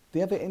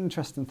 The other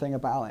interesting thing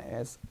about it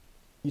is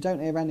you don't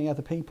hear any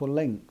other people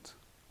linked.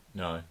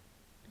 No.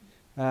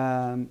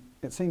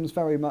 It seems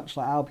very much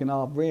like Albion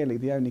are really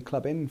the only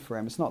club in for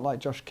him. It's not like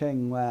Josh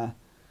King where,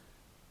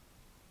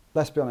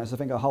 let's be honest, I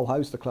think a whole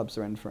host of clubs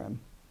are in for him.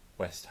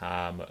 West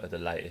Ham are the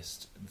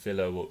latest.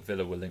 Villa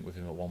were linked with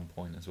him at one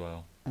point as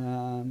well.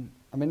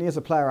 I mean, he is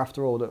a player,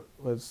 after all, that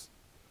was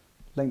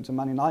linked to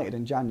Man United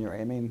in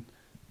January. I mean,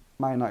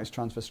 Man United's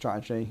transfer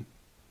strategy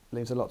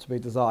leaves a lot to be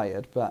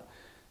desired. But,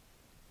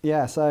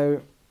 yeah,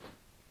 so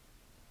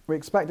we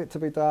expect it to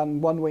be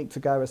done. 1 week to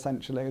go,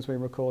 essentially, as we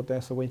record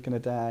this, a week and a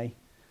day.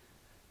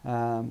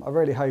 I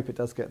really hope it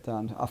does get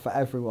done for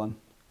everyone,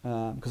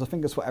 because I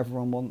think it's what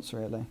everyone wants,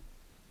 really.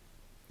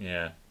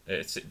 Yeah,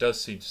 it does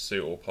seem to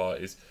suit all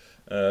parties.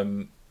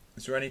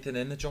 Is there anything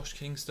in the Josh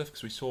King stuff?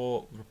 Because we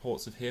saw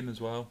reports of him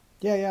as well.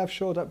 Yeah, I've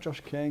shored up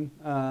Josh King.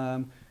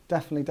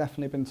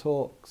 Definitely been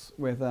talks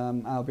with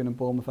Albion and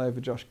Bournemouth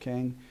over Josh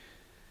King.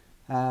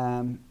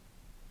 Yeah,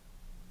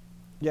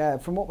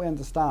 from what we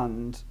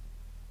understand,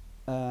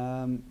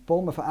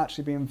 Bournemouth are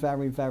actually being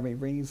very, very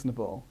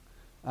reasonable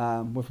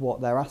with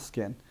what they're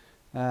asking.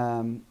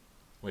 Well,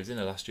 he's in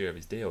the last year of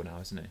his deal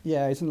now, isn't he?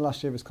 Yeah, he's in the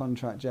last year of his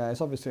contract. Yeah,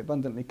 it's obviously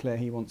abundantly clear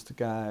he wants to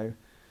go.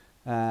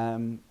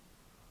 From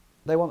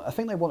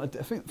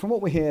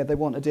what we hear, they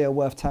want a deal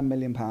worth £10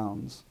 million.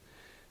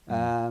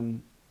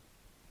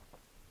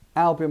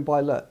 Albion,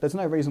 there's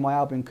no reason why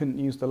Albion couldn't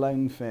use the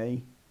loan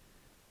fee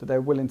that they're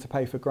willing to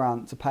pay for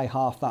Grant to pay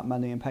half that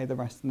money and pay the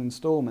rest in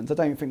instalments. I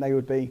don't think they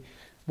would be.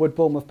 Would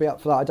Bournemouth be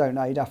up for that? I don't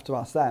know. You'd have to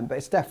ask them. But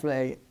it's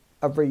definitely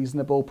a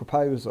reasonable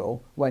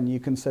proposal when you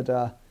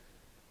consider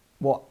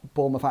what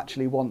Bournemouth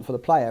actually want for the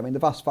player. I mean, the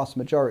vast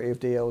majority of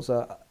deals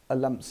are a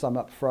lump sum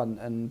up front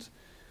and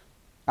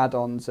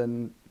add-ons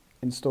and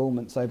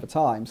instalments over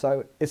time.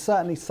 So it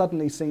certainly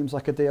suddenly seems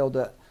like a deal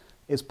that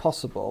is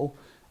possible.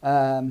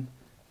 The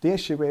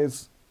issue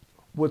is,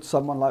 would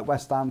someone like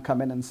West Ham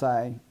come in and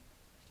say,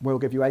 we'll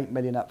give you 8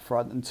 million up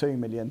front and 2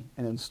 million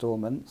in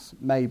instalments?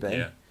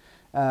 Maybe.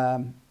 Yeah.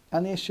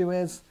 And the issue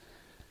is,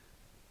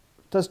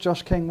 does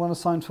Josh King want to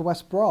sign for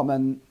West Brom?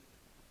 And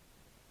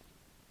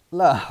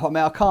look, I mean,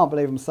 I can't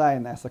believe I'm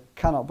saying this. I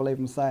cannot believe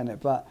I'm saying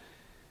it. But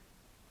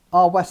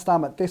are West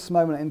Ham at this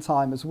moment in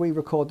time, as we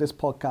record this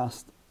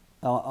podcast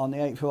on the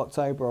 8th of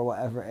October or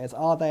whatever it is,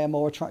 are they a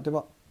more attractive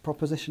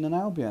proposition than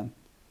Albion?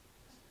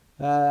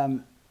 I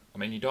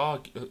mean, you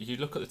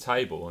look at the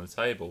table, and the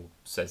table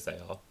says they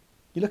are.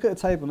 You look at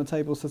the table, and the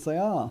table says they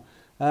are.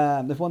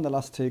 They've won the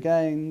last 2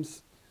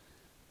 games,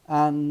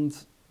 and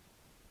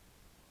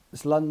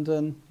it's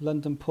London,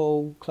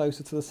 Pool,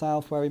 closer to the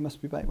south, where he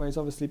must be where he's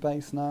obviously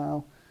based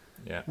now.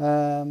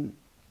 Yeah.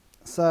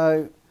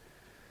 So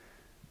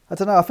I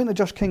don't know. I think the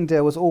Josh King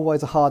deal was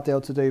always a hard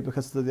deal to do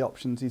because of the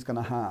options he's going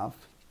to have.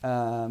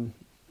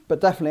 But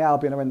definitely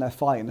Albion are in there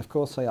fighting. Of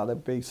course they are.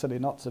 They'd be silly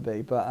not to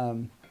be. But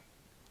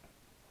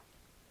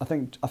I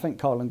think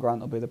Colin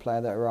Grant will be the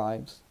player that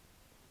arrives.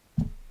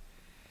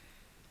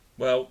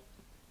 Well,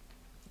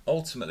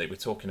 ultimately we're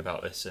talking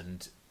about this,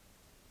 and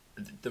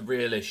the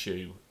real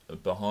issue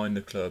behind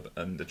the club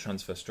and the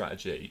transfer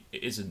strategy,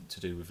 it isn't to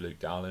do with Luke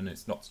Dowling.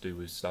 It's not to do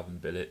with Slaven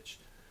Bilic.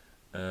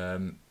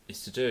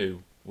 It's to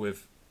do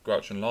with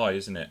Grouch and Lai,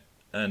 isn't it?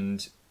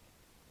 And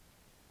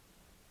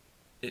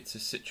it's a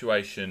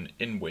situation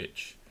in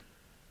which,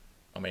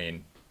 I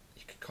mean,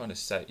 you could kind of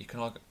say you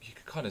could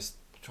kind of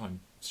try and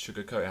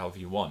sugarcoat it however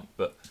you want,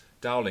 but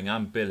Dowling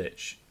and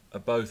Bilic are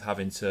both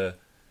having to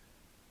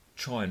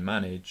try and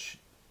manage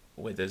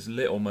with as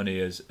little money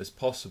as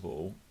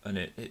possible, and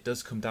it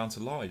does come down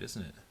to Lai,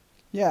 doesn't it?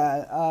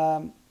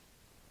 Yeah,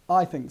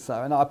 I think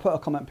so. And I put a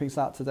comment piece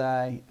out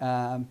today.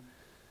 And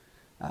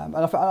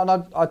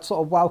I'd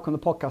sort of welcome the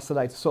podcast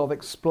today to sort of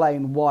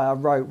explain why I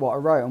wrote what I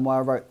wrote and why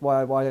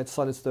I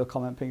decided to do a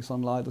comment piece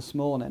on Lai this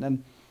morning.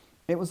 And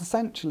it was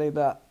essentially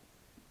that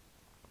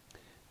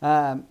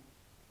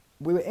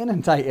we were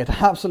inundated,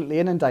 absolutely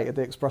inundated,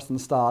 the Express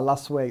and Star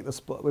last week.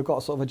 We've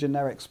got sort of a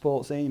generic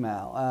sports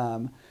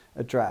email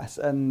address,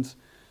 and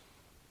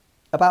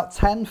about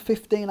 10,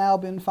 15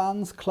 Albion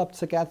fans clubbed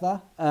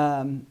together,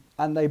 and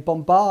they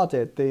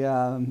bombarded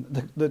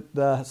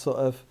the sort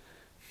of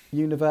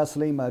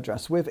universal email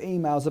address with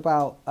emails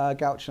about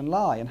Gouch and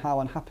Lai and how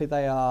unhappy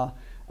they are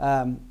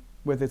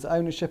with his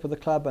ownership of the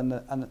club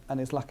and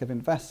his lack of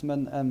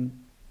investment.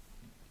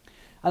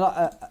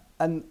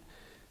 And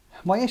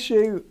my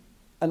issue,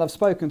 and I've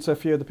spoken to a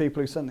few of the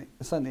people who sent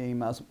the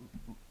emails,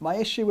 my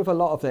issue with a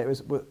lot of it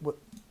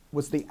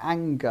was the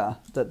anger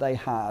that they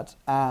had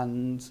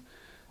and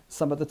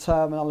some of the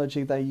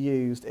terminology they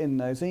used in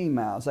those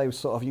emails. They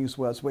sort of used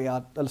words,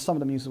 some of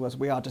them used the words,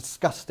 we are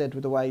disgusted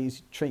with the way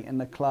he's treating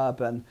the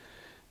club and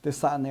this,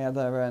 that and the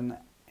other, and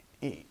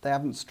they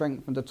haven't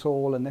strengthened at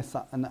all, and this,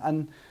 that,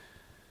 and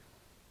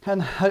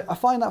I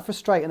find that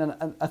frustrating,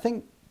 and I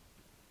think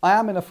I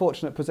am in a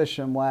fortunate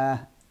position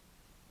where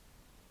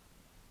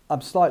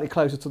I'm slightly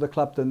closer to the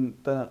club than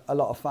a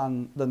lot of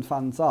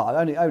fans are.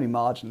 Only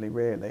marginally,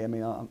 really. I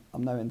mean,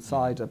 I'm no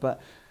insider,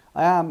 but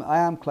I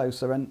am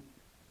closer, and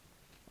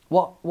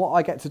what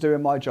I get to do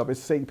in my job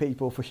is see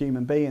people for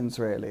human beings,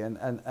 really,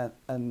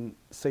 and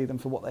see them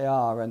for what they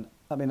are. And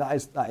I mean, that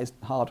is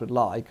hard with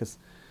Lai because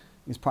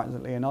he's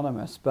practically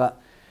anonymous.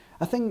 But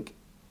I think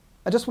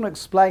I just want to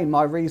explain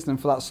my reasoning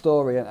for that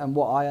story and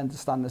what I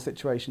understand the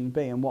situation to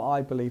be and what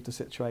I believe the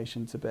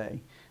situation to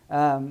be.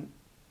 And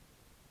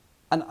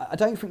I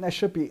don't think there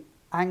should be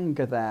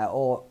anger there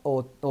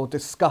or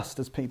disgust,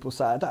 as people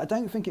say. I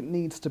don't think it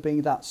needs to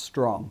be that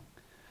strong.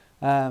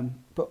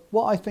 But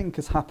what I think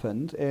has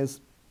happened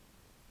is,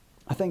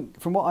 I think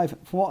from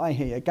what I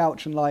hear,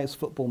 Gouch and Lai is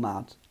football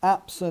mad,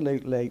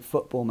 absolutely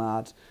football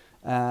mad.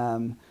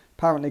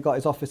 Apparently got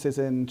his offices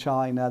in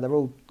China. They're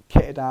all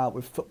kitted out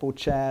with football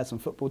chairs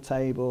and football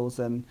tables,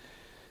 and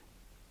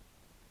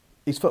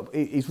he's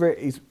very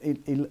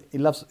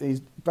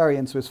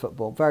into his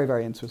football, very,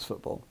 very into his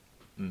football.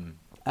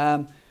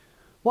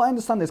 What I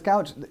understand is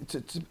Gouch,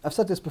 I've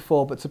said this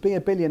before, but to be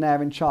a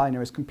billionaire in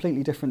China is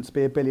completely different to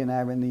be a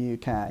billionaire in the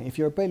UK. If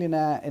you're a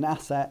billionaire in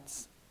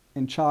assets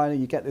in China,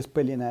 you get this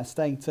billionaire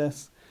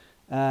status.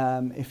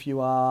 If you've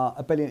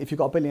got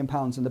 £1 billion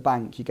in the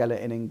bank, you get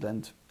it in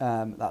England,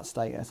 that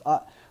status.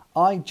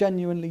 I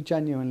genuinely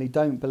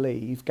don't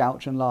believe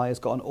Gouch and Lai has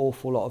got an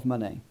awful lot of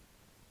money.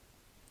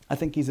 I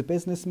think he's a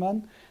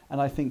businessman,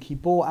 and I think he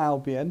bought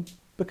Albion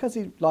because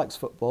he likes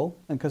football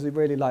and because he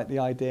really liked the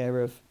idea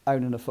of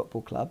owning a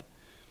football club,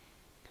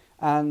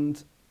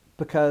 and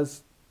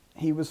because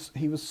he was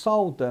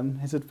sold them,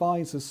 his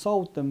advisors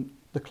sold them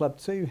the club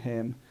to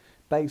him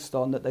based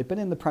on that they'd been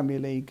in the Premier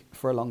League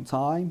for a long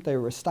time, they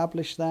were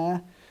established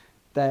there,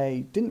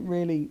 they didn't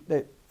really,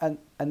 and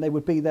they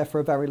would be there for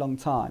a very long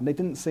time. They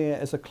didn't see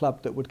it as a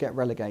club that would get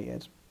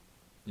relegated.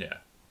 Yeah.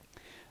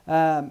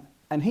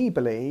 And he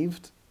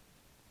believed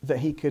that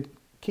he could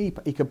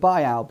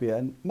buy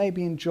Albion,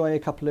 maybe enjoy a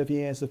couple of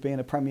years of being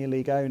a Premier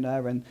League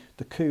owner and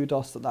the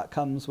kudos that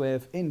comes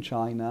with in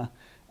China,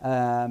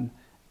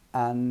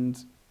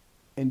 and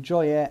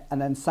enjoy it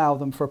and then sell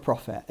them for a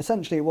profit.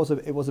 Essentially, it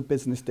was a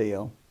business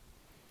deal.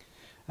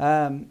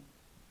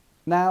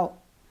 Now,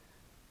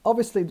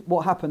 obviously,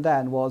 what happened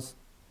then was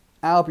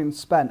Albion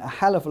spent a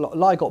hell of a lot.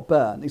 Lai got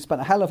burnt. He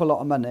spent a hell of a lot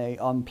of money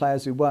on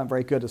players who weren't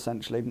very good.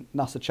 Essentially,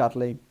 Nasser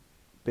Chadli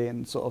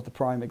being sort of the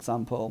prime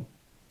example.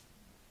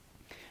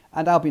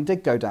 And Albion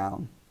did go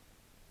down.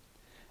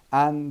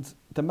 and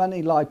the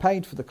money Lai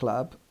paid for the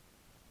club,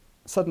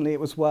 suddenly it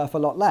was worth a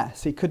lot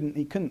less. He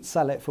couldn't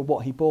sell it for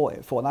what he bought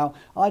it for. Now,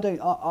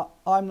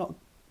 I'm not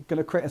going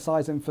to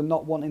criticise him for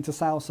not wanting to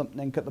sell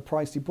something at the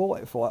price he bought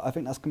it for. I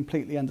think that's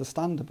completely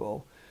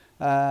understandable.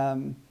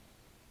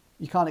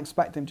 You can't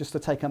expect him just to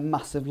take a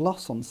massive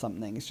loss on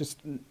something. It's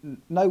just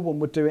no one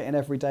would do it in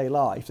everyday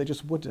life. They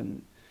just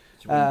wouldn't.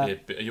 You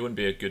wouldn't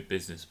be a good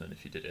businessman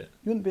if you did it.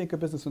 You wouldn't be a good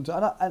businessman.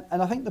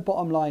 And I think the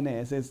bottom line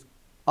is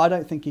I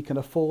don't think he can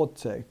afford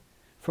to.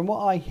 From what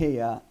I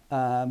hear,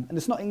 and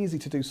it's not easy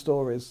to do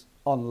stories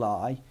on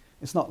Lai.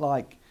 It's not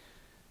like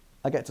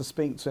I get to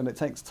speak to him. It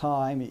takes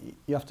time.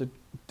 You have to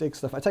dig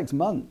stuff. It takes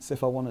months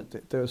if I want to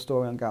do a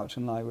story on Gaucho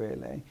and Lai,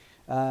 really.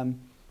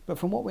 But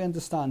from what we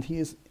understand, he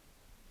hasn't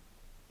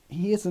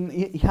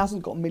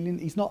got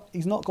he's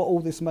not got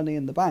all this money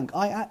in the bank.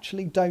 I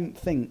actually don't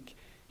think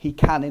he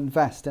can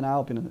invest in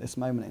Albion at this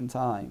moment in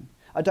time.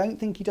 I don't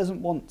think he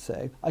doesn't want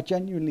to. I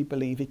genuinely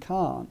believe he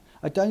can't.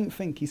 I don't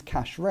think he's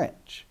cash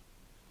rich.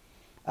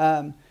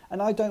 And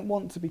I don't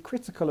want to be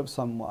critical of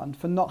someone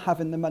for not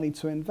having the money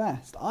to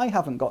invest. I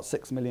haven't got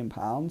 £6 million,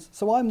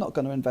 so I'm not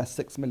going to invest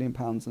 £6 million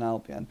in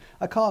Albion.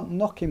 I can't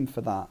knock him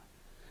for that.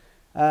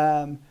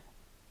 And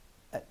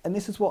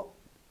this is what...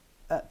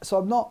 so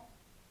I'm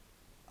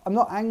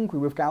not angry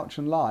with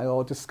Gaucho and Lai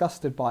or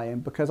disgusted by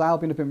him because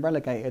Albion have been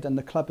relegated and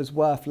the club is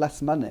worth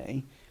less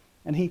money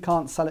and he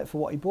can't sell it for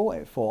what he bought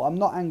it for. I'm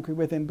not angry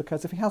with him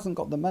because if he hasn't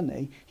got the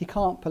money, he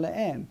can't pull it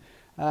in.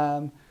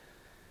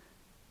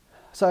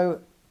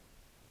 So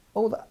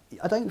all that,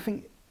 I don't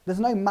think there's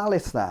no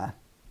malice there.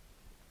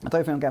 I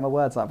don't think I'm getting my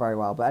words out very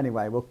well, but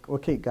anyway, we'll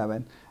keep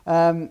going.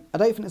 I don't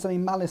think there's any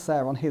malice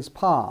there on his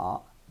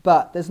part,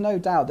 but there's no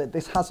doubt that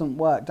this hasn't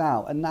worked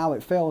out, and now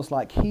it feels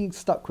like he's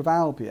stuck with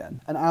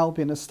Albion, and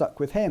Albion is stuck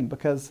with him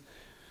because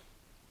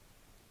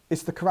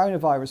it's the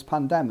coronavirus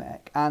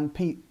pandemic, and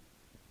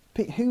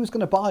who's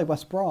going to buy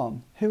West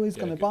Brom? Who is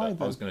going to buy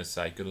them? I was going to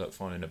say, good luck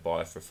finding a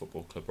buyer for a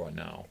football club right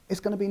now. It's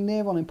going to be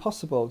near on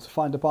impossible to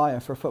find a buyer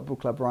for a football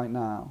club right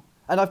now.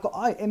 And I've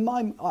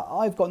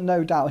got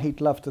no doubt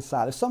he'd love to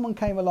sell. If someone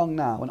came along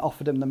now and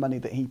offered him the money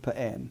that he put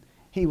in,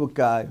 he would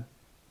go.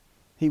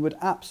 He would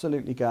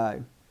absolutely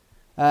go.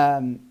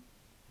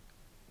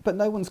 But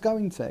no one's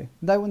going to.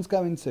 No one's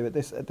going to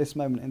at this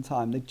moment in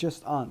time. They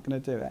just aren't going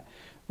to do it.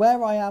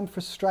 Where I am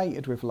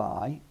frustrated with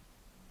Lai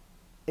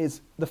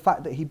is the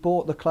fact that he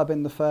bought the club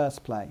in the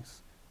first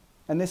place.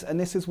 And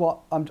this is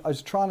what I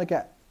was trying to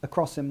get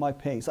across in my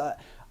piece.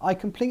 I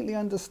completely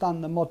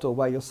understand the model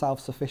where you're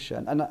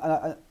self-sufficient,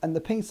 and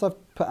the piece I've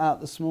put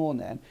out this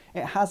morning,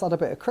 it has had a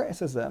bit of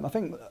criticism. I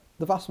think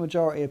the vast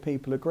majority of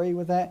people agree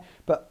with it,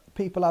 but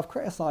people have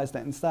criticised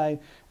it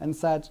and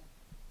said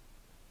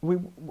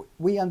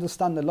we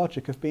understand the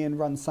logic of being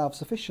run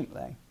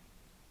self-sufficiently.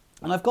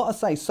 And I've got to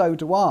say, so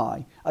do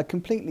I. I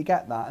completely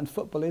get that, and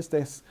football is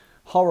this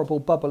horrible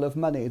bubble of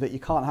money that you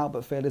can't help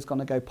but feel is going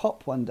to go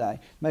pop one day,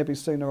 maybe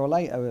sooner or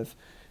later with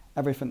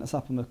everything that's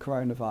happened with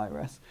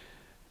coronavirus.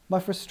 My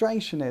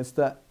frustration is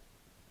that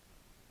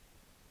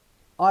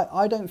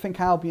I don't think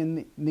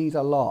Albion need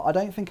a lot. I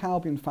don't think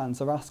Albion fans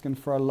are asking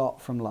for a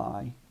lot from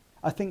Lai.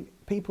 I think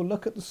people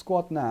look at the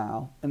squad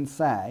now and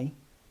say,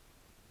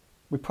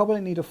 we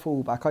probably need a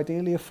fullback,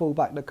 ideally a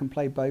fullback that can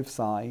play both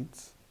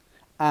sides,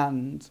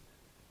 and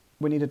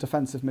we need a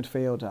defensive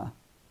midfielder.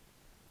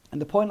 And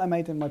the point I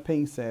made in my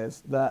piece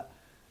is that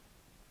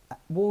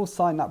Wolves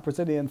signed that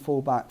Brazilian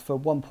fullback for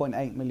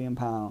 £1.8 million.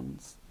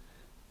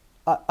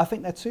 I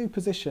think they're two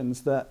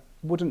positions that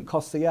wouldn't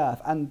cost the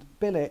earth, and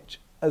Bilic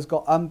has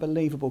got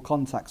unbelievable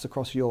contacts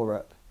across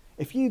Europe.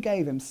 If you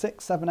gave him £6,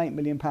 £7, £8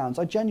 million,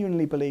 I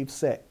genuinely believe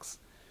 6.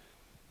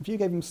 If you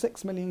gave him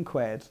 £6 million,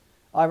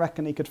 I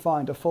reckon he could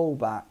find a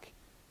fullback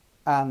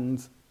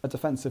and a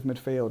defensive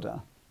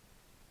midfielder.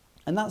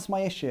 And that's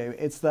my issue.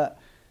 It's that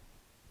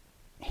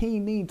I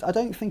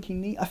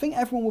think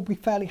everyone would be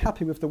fairly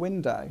happy with the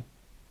window.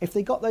 If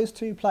they got those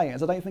two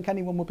players, I don't think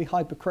anyone would be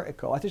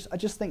hypercritical. I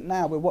just think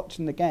now we're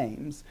watching the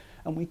games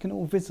and we can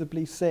all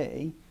visibly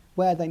see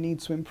where they need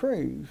to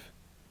improve.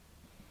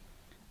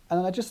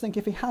 And I just think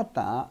if he had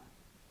that,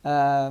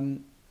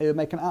 it would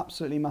make an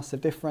absolutely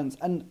massive difference.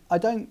 And I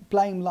don't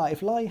blame Lai.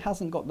 If Lai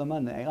hasn't got the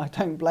money, I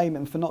don't blame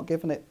him for not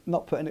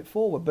putting it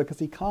forward, because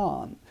he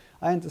can't.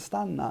 I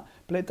understand that.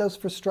 But it does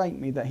frustrate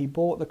me that he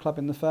bought the club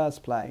in the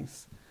first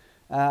place,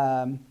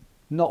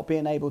 not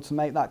being able to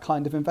make that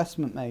kind of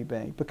investment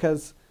maybe,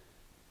 because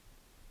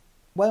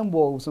when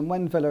Wolves and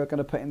when Villa are going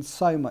to put in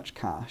so much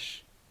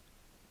cash,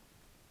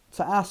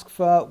 to ask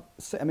for,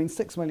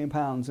 £6 million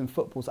in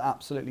football is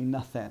absolutely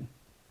nothing.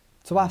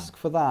 To ask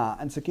for that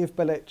and to give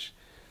Bilic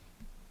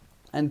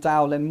and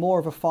Dowling more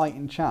of a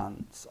fighting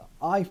chance,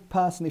 I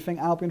personally think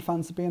Albion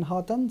fans are being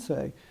hard done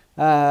to.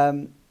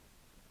 And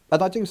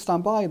I do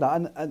stand by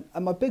that.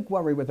 And my big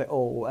worry with it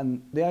all,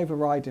 and the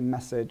overriding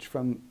message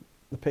from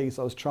the piece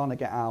I was trying to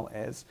get out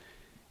is,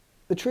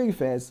 the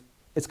truth is,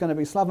 it's going to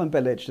be Slaven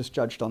Bilic just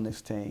judged on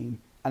this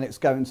team, and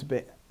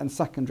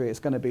secondary, it's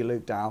going to be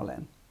Luke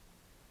Dowling.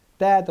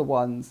 They're the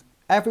ones,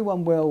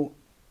 everyone will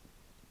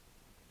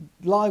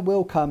Lai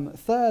will come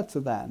third to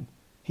them.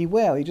 He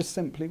will. He just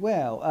simply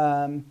will.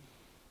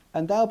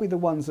 And they'll be the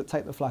ones that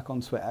take the flak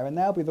on Twitter, and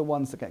they'll be the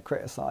ones that get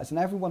criticised. And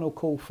everyone will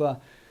call for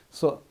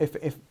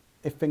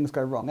if things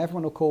go wrong,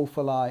 everyone will call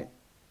for like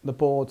the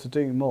board to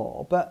do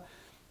more. But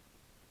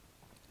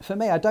for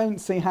me, I don't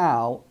see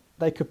how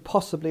they could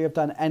possibly have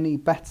done any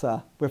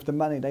better with the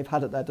money they've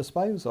had at their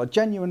disposal. I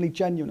genuinely.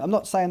 I'm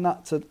not saying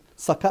that to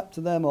suck up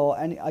to them or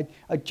any.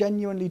 I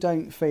genuinely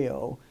don't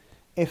feel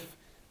if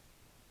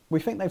we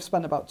think they've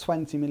spent about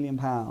 £20 million.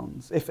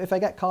 If they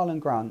get Carlin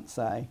Grant,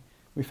 say,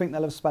 we think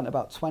they'll have spent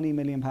about £20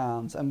 million.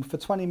 And for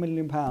 £20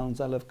 million,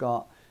 they'll have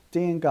got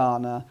Dean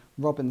Garner,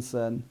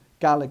 Robinson,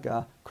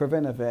 Gallagher,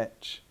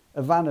 Kravinovic,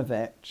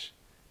 Ivanovic,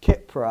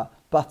 Kipra,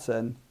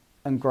 Button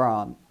and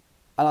Grant.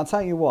 And I'll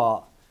tell you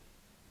what,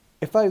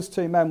 if those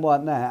two men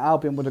weren't there,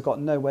 Albion would have got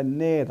nowhere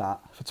near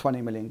that for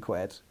 20 million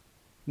quid.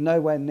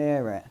 Nowhere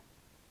near it.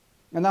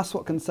 And that's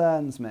what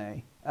concerns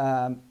me,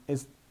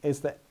 is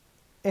that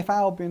if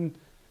Albion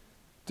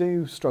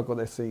do struggle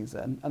this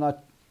season, and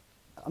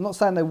I'm not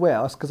saying they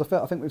will, because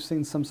I think we've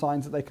seen some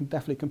signs that they can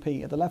definitely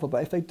compete at the level,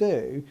 but if they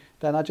do,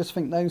 then I just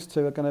think those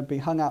two are going to be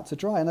hung out to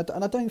dry, and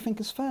I don't think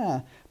it's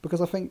fair,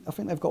 because I think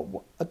they've got,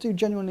 I do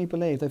genuinely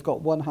believe they've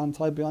got one hand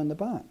tied behind the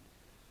back.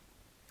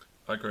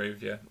 I agree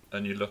with you,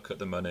 and you look at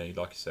the money,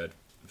 like I said,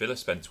 Villa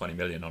spent 20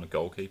 million on a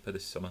goalkeeper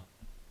this summer.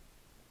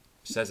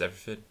 It says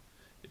everything.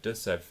 It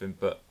does say everything,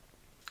 but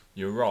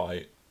you're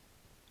right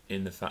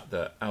in the fact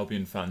that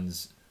Albion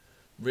fans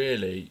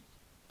really,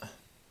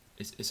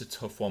 it's a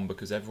tough one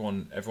because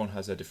everyone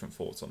has their different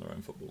thoughts on their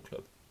own football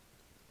club.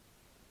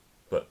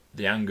 But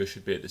the anger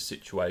should be at the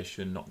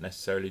situation, not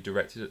necessarily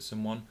directed at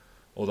someone.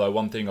 Although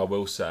one thing I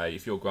will say,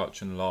 if you're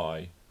Groucho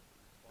Lai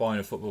buying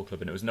a football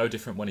club, and it was no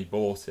different when he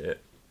bought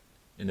it,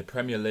 in the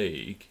Premier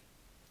League,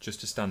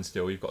 just to stand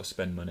still, you've got to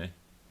spend money.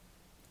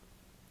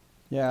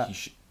 Yeah,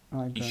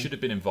 he should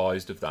have been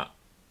advised of that,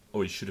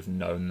 or he should have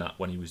known that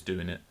when he was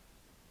doing it.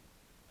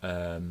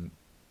 And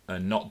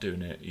not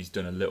doing it, he's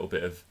done a little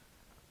bit of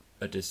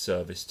a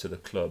disservice to the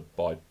club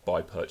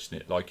by purchasing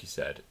it. Like you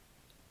said,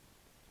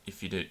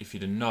 if you'd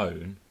have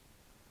known,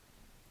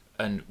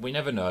 and we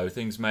never know,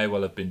 things may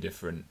well have been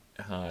different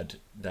had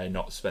they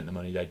not spent the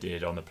money they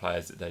did on the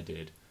players that they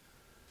did.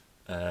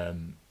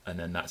 And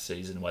then that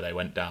season where they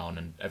went down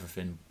and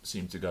everything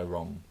seemed to go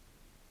wrong,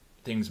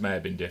 things may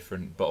have been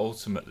different, but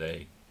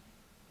ultimately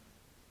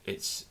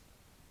it's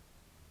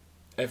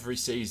every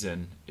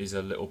season is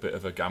a little bit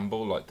of a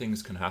gamble. Like,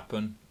 things can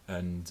happen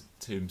and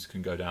teams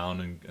can go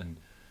down, and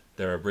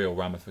there are real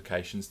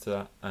ramifications to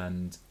that.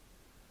 And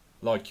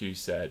like you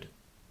said,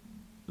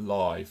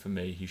 Lai, for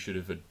me, he should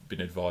have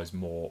been advised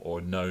more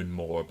or known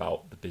more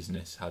about the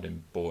business, had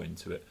him bought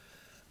into it.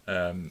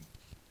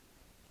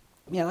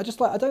 Yeah, I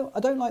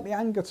don't like the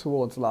anger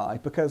towards Lai,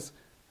 because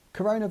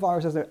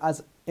coronavirus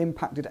has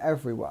impacted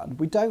everyone.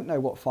 We don't know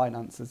what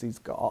finances he's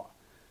got.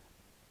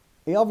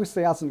 He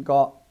obviously hasn't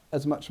got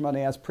as much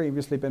money as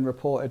previously been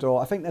reported,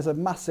 or I think there's a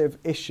massive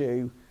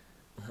issue.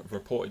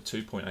 Reported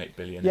 2.8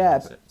 billion. Yeah, in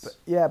assets.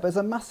 But there's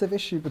a massive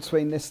issue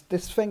between this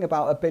thing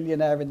about a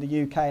billionaire in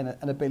the UK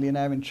and a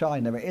billionaire in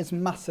China. It is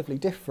massively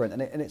different,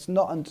 and it's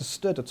not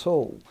understood at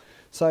all.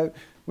 So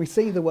we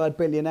see the word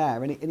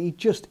billionaire, and he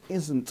just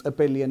isn't a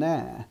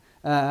billionaire.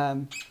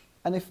 And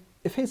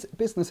if his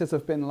businesses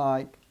have been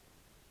like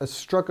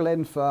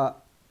struggling for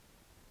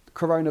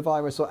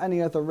coronavirus or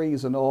any other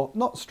reason, or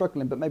not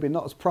struggling but maybe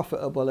not as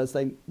profitable as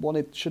they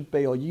should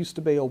be or used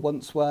to be or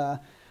once were,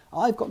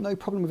 I've got no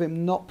problem with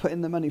him not putting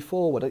the money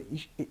forward.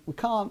 We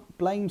can't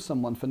blame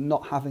someone for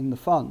not having the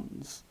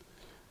funds,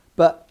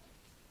 but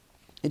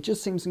it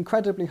just seems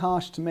incredibly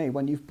harsh to me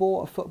when you've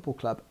bought a football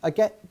club. I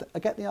get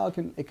the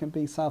argument it can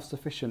be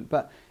self-sufficient,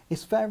 but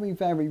it's very,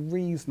 very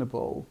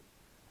reasonable.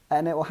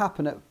 And it will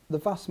happen at the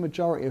vast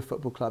majority of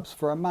football clubs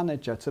for a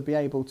manager to be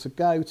able to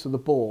go to the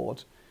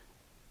board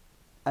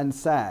and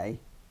say,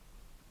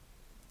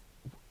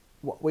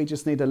 we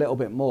just need a little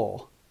bit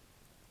more.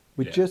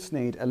 We just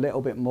need a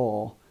little bit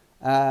more.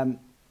 And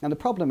the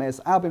problem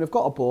is, Albion have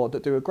got a board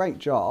that do a great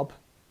job,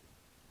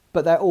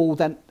 but they're all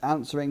then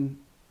answering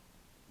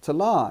to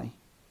Lai.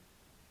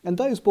 And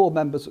those board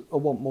members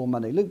want more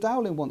money. Luke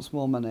Dowling wants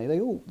more money.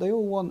 They all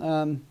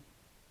want...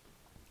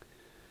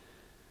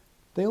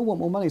 They all want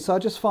more money, so I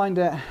just find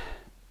it.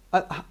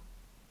 I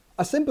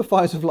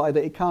sympathise with Lai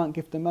that he can't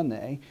give the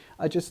money.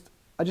 I just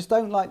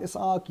don't like this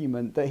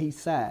argument that he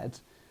said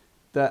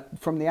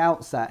that from the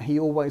outset he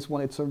always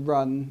wanted to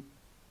run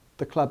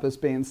the club as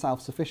being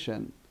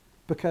self-sufficient,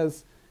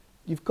 because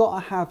you've got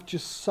to have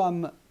just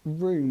some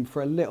room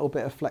for a little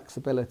bit of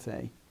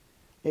flexibility.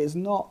 It is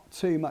not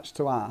too much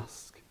to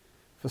ask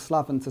for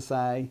Slaven to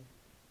say,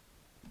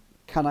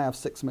 "Can I have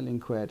 £6 million?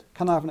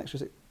 Can I have an extra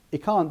 6?" He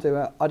can't do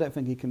it. I don't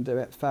think he can do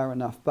it. Fair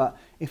enough. But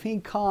if he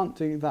can't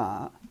do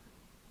that,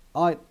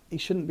 he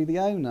shouldn't be the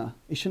owner.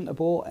 He shouldn't have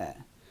bought it.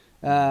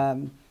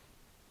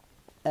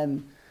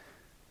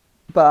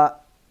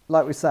 But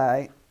like we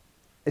say,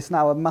 it's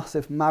now a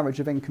massive marriage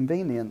of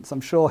inconvenience.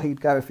 I'm sure he'd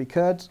go if he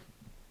could.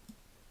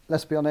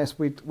 Let's be honest.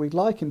 We'd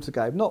like him to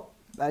go.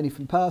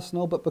 anything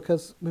personal, but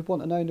because we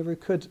want an owner who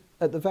could,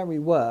 at the very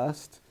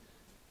worst,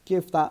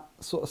 give that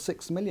sort of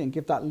 6 million,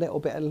 give that little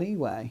bit of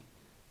leeway.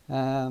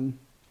 And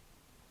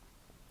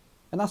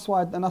that's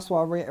why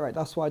I reiterate,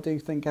 that's why I do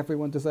think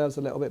everyone deserves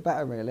a little bit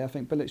better, really. I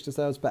think Bilic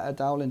deserves better,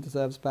 Dowling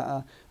deserves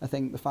better, I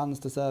think the fans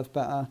deserve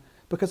better,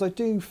 because I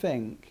do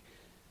think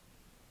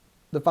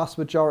the vast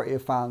majority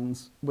of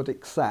fans would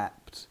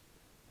accept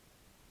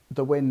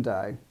the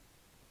window.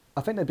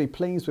 I think they'd be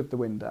pleased with the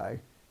window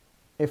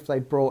if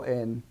they'd brought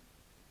in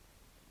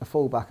a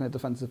fullback and a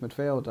defensive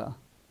midfielder.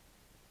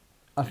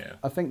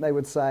 I think they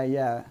would say,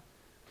 yeah,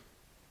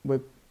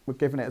 we're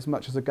giving it as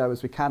much as a go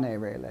as we can here,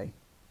 really.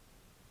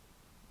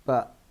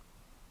 But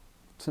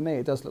to me,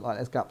 it does look like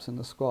there's gaps in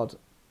the squad.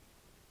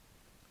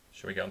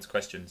 Shall we get on to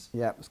questions?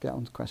 Yeah, let's get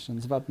on to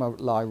questions. I've had my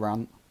lie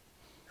rant.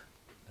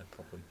 No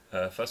problem.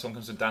 First one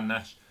comes from Dan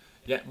Nash.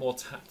 Yet more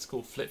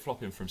tactical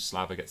flip-flopping from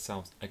Slav against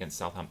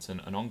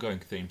Southampton, an ongoing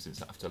theme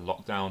since after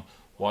lockdown.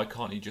 Why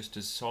can't he just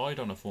decide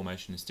on a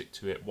formation and stick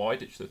to it? Why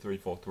ditch the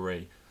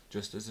 3-4-3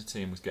 just as the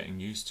team was getting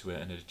used to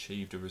it and had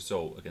achieved a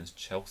result against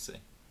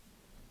Chelsea?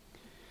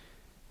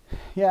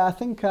 Yeah, I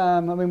think,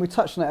 we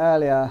touched on it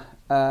earlier,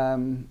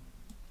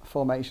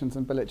 formations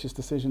and Bilic's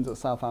decisions at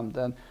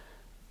Southampton.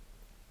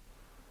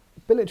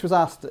 Bilic was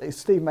asked,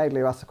 Steve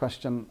Madeley asked the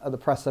question at the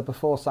presser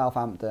before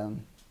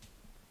Southampton.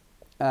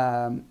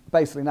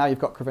 Basically, now you've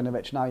got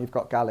Krovinovic, now you've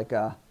got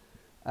Gallagher.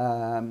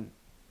 Are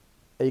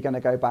you going to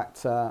go back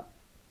to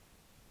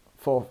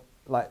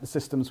the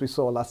systems we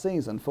saw last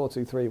season,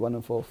 4-2-3-1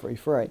 and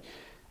 4-3-3?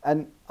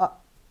 And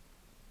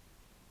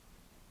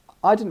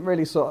I didn't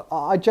really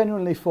I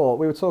genuinely thought,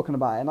 we were talking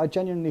about it, and I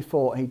genuinely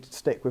thought he'd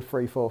stick with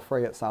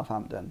 3-4-3 at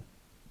Southampton.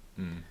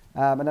 And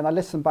then I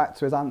listened back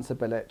to his answer,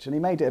 Bilic, and he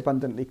made it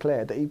abundantly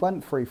clear that he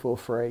went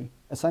 3-4-3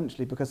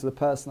 essentially because of the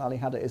personnel he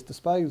had at his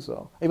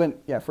disposal. He went,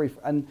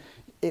 and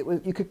it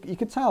was you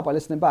could tell by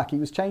listening back he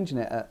was changing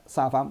it at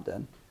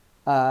Southampton.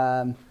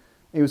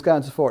 He was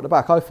going to 4 at the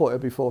back. I thought it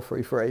would be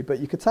 4-3-3, but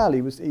you could tell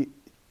he was going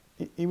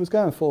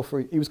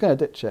 4-3. He was going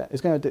to ditch it. He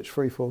was going to ditch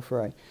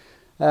 3-4-3.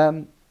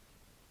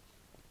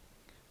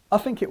 I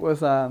think it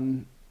was,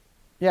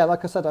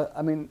 like I said,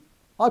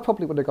 I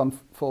probably would have gone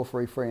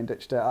 4-3-3 and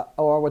ditched it,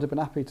 or I would have been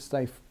happy to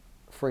stay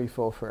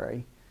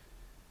 3-4-3.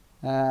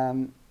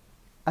 I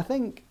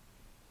think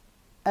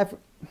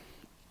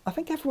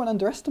everyone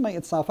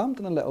underestimated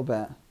Southampton a little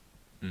bit.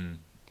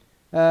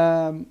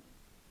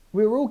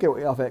 We were all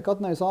guilty of it. God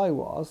knows I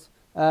was.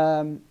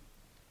 And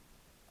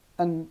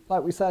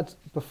like we said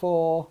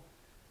before,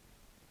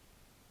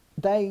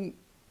 the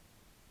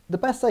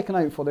best they can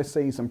hope for this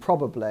season,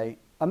 probably,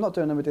 I'm not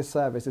doing them a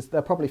disservice,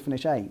 they'll probably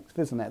finish 8th,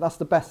 isn't it? That's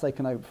the best they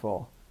can hope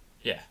for.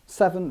 Yeah.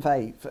 7th,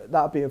 8th,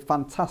 that would be a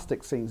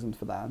fantastic season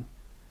for them.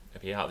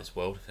 It'd be out of this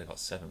world if they got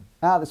 7th.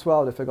 Out of this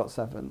world if they got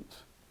 7th.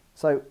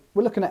 So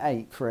we're looking at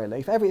 8th, really.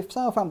 If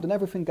Southampton,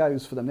 everything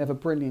goes for them, they have a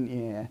brilliant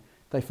year,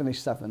 they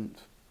finish 7th.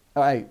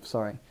 Oh, 8th,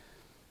 sorry.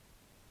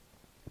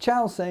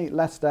 Chelsea,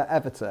 Leicester,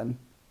 Everton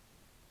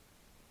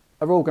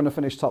are all going to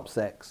finish top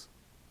 6.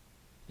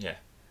 Yeah.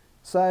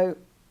 So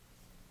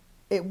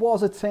it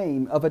was a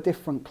team of a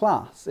different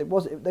class. They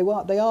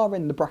are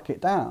in the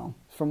bracket down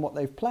from what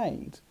they've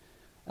played,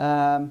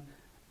 and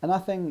I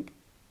think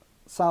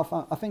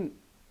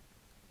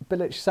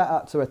Bilic set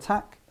out to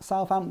attack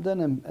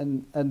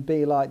Southampton and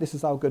be like, this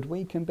is how good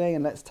we can be,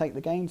 and let's take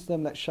the game to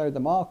them. Let's show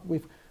them our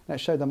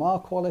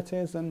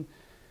qualities, and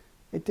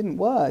it didn't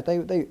work.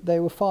 They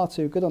were far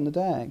too good on the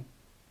day,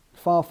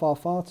 far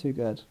too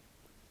good,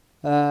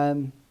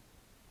 and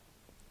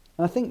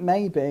I think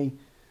maybe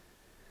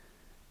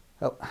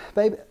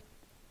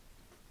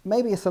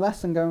it's a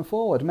lesson going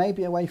forward.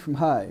 Maybe away from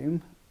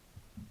home,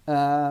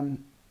 a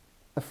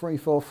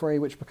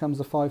 3-4-3 which becomes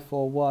a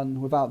 5-4-1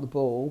 without the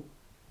ball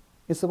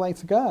is the way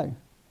to go.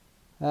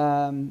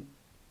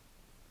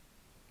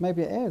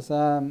 Maybe it is.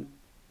 I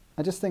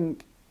just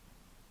think,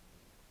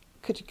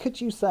 could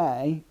you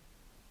say,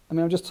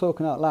 I'm just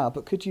talking out loud,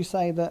 but could you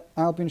say that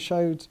Albion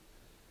showed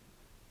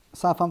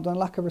Southampton a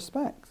lack of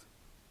respect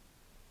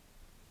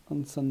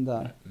on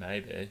Sunday?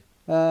 Maybe.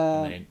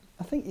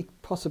 I think you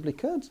possibly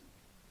could.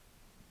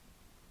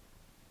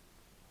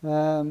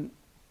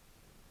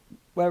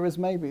 Whereas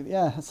maybe,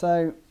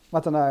 so I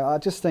don't know. I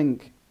just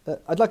think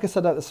that, like I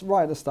said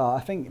right at the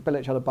start, I think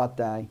Bilic had a bad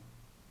day.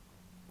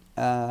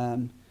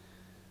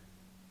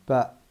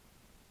 But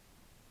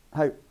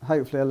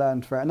hopefully I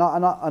learned for it. And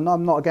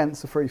I'm not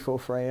against the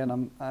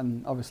 3-4-3,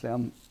 and obviously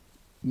I'm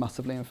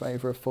massively in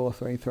favour of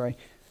 4-3-3. I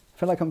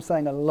feel like I'm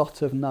saying a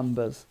lot of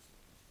numbers.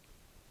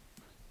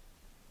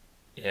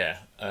 Yeah.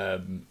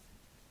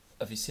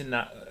 Have you seen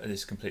that?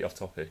 This is completely off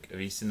topic.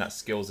 Have you seen that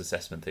skills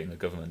assessment thing the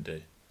government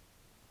do?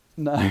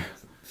 No.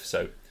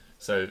 So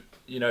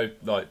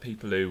like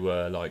people who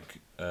were like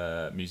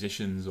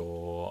musicians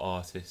or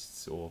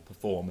artists or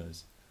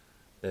performers,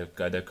 they're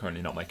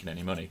currently not making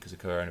any money because of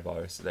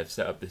coronavirus. So they've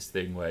set up this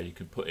thing where you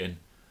can put in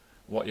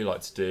what you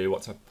like to do,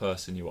 what type of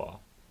person you are.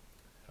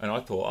 And I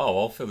thought,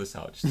 I'll fill this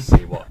out just to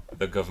see what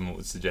the government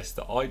would suggest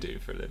that I do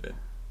for a living.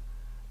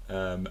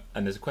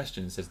 And there's a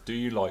question that says, "Do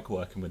you like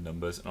working with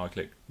numbers?" And I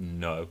click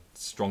no,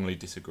 strongly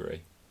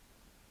disagree.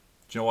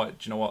 Do you know what?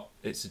 Do you know what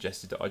it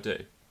suggested that I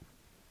do?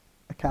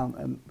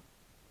 Accountant.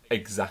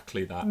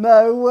 Exactly that.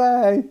 No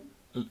way.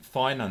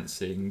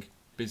 Financing,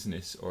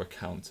 business, or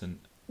accountant.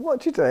 What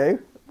do you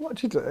do? What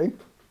do you do?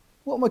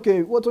 What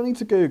do I need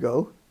to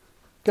Google?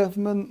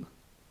 Government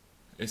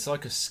It's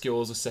like a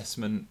skills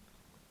assessment.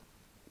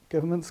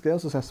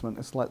 skills assessment.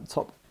 It's like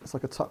top. It's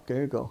like a top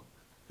Google.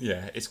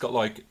 Yeah, it's got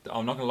like,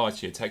 I'm not gonna lie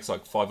to you, it takes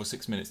like 5 or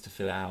 6 minutes to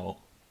fill it out.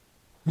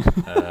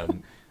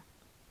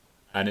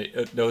 And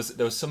there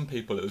was some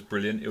people that was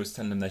brilliant. It was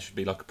telling them they should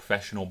be like a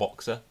professional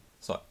boxer.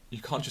 It's like you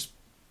don't just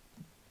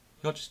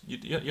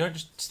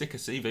stick a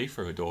CV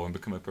through a door and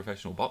become a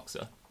professional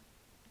boxer.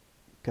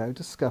 Go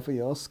discover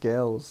your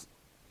skills.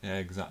 Yeah,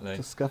 exactly.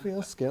 Discover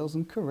your skills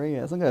and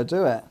careers. I'm going to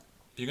do it.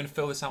 You're going to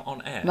fill this out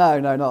on air? No,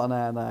 not on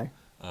air, no.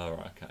 Oh,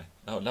 right, okay.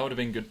 That would have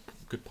been good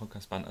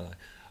podcast banter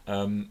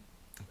though.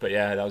 But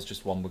yeah, that was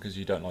just one because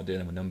you don't like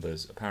dealing with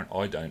numbers. Apparently,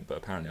 I don't, but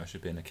apparently I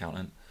should be an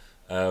accountant.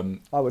 I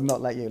would not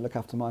let you look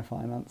after my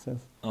finances.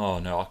 Oh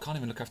no, I can't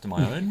even look after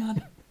my own,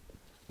 man.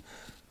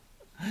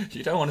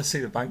 You don't want to see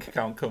the bank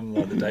account come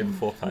like the day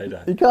before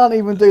payday. You can't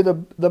even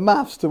do the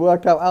maths to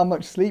work out how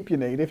much sleep you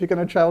need if you're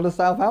going to travel to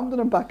Southampton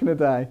and back in a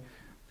day.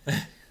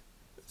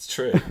 It's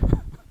true.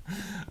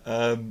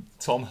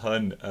 Tom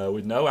Hunn,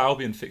 with no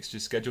Albion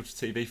fixtures scheduled for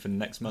TV for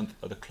next month,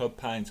 are the club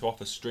paying to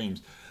offer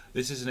streams?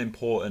 This is an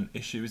important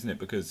issue, isn't it?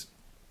 Because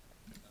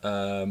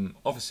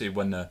obviously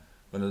when the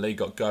league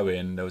got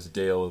going, there was a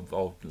deal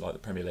of like the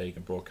Premier League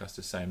and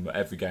broadcasters saying that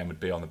every game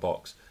would be on the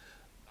box.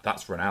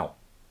 That's run out.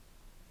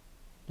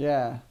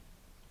 Yeah,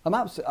 I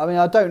mean,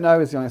 I don't know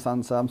is the honest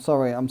answer. I'm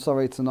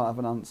sorry to not have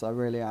an answer. I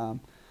really am,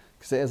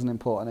 because it is an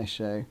important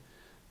issue,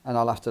 and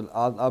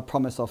I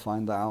promise I'll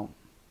find out.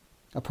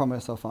 I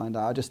promise I'll find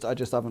out. I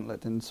just haven't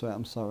looked into it.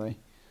 I'm sorry.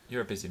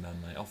 You're a busy man,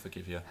 mate. I'll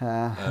forgive you.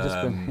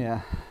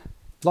 Yeah.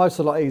 Life's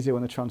a lot easier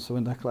when the transfer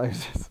window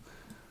closes.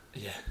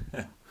 Yeah.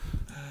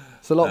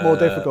 It's a lot more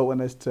difficult when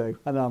there's two.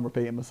 I know I'm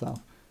repeating myself.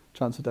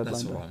 Transfer deadline.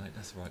 That's all right, mate.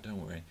 That's all right.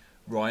 Don't worry.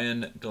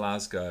 Ryan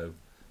Glasgow.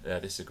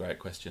 This is a great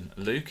question.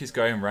 Luke is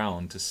going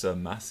round to Sir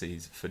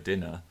Massey's for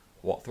dinner.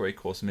 What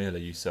 3-course meal are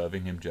you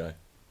serving him, Joe?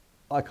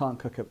 I can't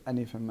cook up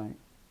anything, mate.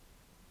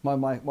 My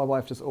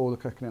wife does all the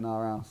cooking in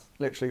our house.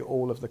 Literally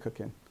all of the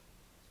cooking.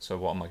 So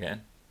what am I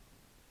getting?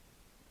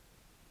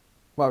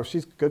 Well,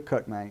 she's a good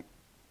cook, mate.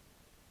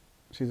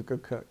 She's a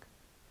good cook.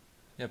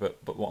 Yeah, but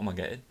what am I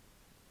getting?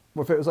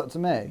 Well, if it was up to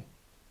me...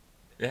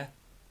 Yeah.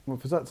 Well,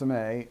 if it was up to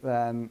me,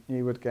 then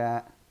you would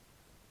get...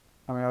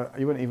 I mean,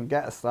 you wouldn't even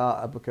get a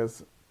starter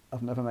because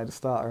I've never made a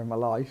starter in my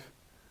life.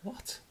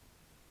 What?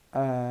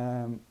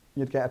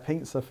 You'd get a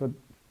pizza for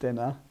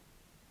dinner.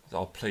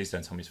 Oh, please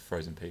don't tell me it's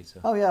frozen pizza.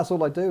 Oh yeah, that's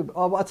all I do.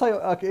 Oh, but I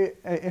tell you,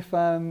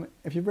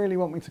 if you really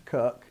want me to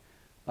cook,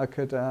 I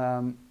could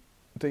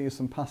do you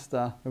some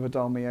pasta with a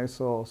dolmio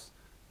sauce.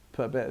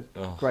 Put a bit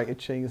of grated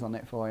cheese on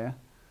it for you.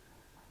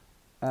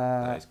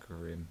 That is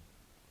grim.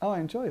 Oh, I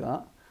enjoy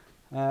that.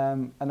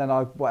 And then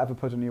whatever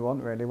pudding you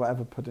want, really,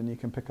 whatever pudding you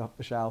can pick up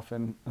the shelf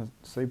in a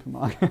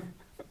supermarket.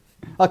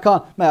 I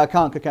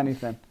can't cook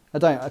anything.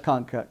 I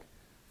can't cook.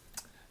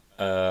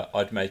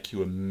 I'd make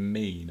you a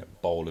mean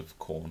bowl of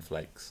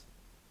cornflakes.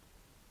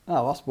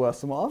 Oh, that's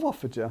worse than what I've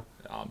offered you.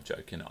 I'm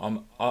joking.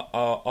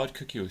 I'd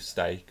cook you a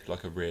steak,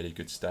 like a really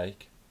good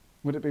steak.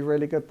 Would it be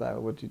really good though,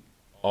 or would you?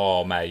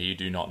 Oh, mate, you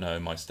do not know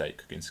my steak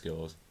cooking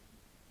skills.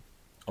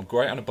 I'm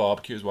great on a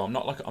barbecue as well.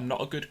 I'm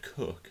not a good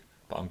cook,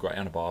 but I'm great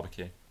on a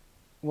barbecue.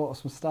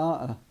 What's my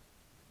starter?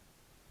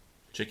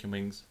 Chicken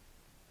wings.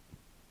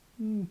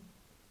 Mm.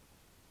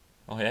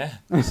 Oh yeah,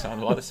 you like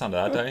the sound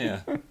of that, don't you?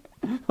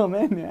 I'm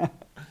in, yeah.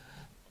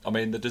 I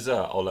mean, the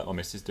dessert, I'll let my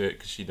missus do it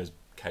because she does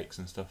cakes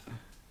and stuff.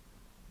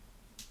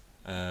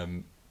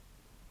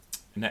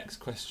 Next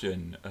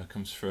question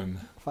comes from...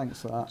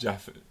 Thanks for that.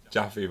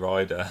 Jaffe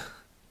Ryder.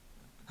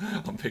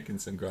 I'm picking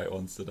some great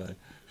ones today.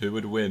 Who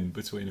would win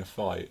between a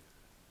fight?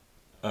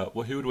 Who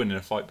would win in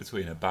a fight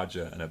between a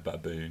badger and a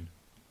baboon?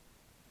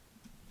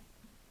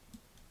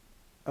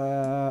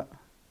 100%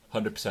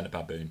 a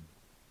baboon.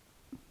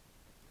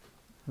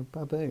 A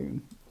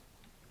baboon?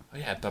 Oh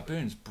yeah,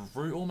 baboon's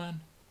brutal,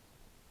 man.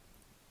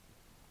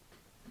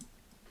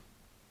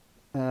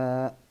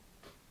 Yeah.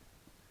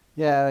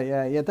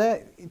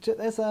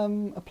 There's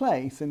a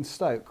place in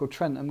Stoke called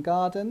Trentham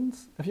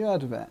Gardens. Have you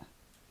heard of it?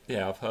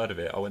 Yeah, I've heard of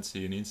it. I went to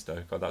uni in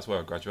Stoke. That's where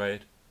I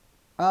graduated.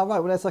 Oh right,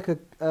 well there's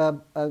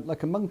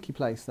like a monkey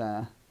place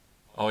there.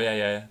 Oh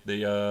yeah.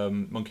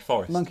 The Monkey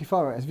Forest. Monkey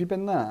Forest. Have you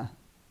been there?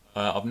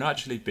 I've not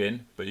actually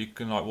been, but you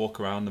can like walk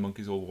around. The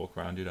monkeys all walk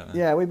around you, don't they?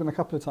 Yeah, we've been a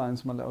couple of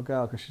times with my little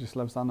girl because she just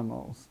loves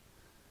animals.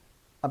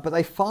 But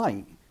they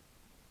fight.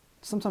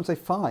 Sometimes they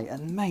fight,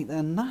 and mate,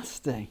 they're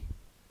nasty.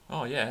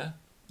 Oh yeah.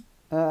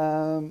 They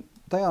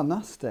are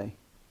nasty.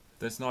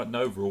 There's no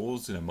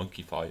rules in a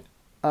monkey fight.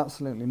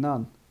 Absolutely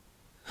none.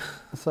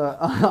 So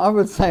I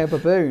would say a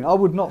baboon. I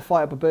would not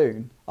fight a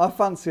baboon. I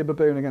fancy a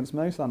baboon against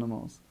most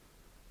animals.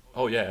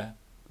 Oh yeah,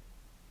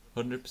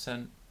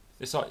 100%.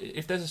 It's like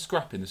if there's a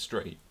scrap in the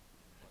street,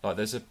 Like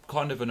there's a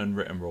kind of an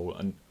unwritten rule,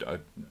 and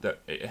that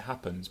it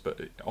happens, but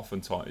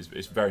oftentimes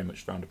it's very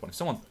much frowned upon. If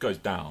someone goes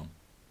down,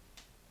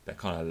 they're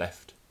kind of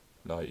left.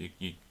 Like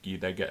you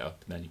they get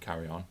up and then you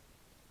carry on.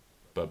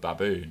 But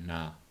baboon,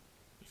 nah.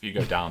 If you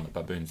go down, the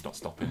baboon's not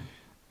stopping.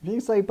 If you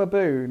say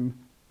baboon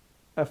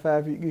a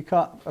fair few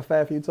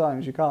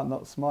times, you can't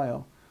not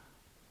smile.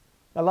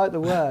 I like the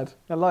word.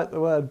 I like the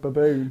word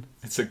baboon.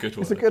 It's a good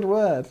word. It's a good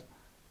word.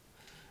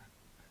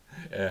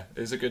 Yeah,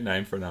 it's a good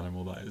name for an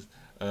animal, that is.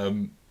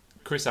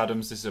 Chris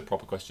Adams, this is a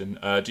proper question.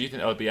 Do you think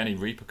there will be any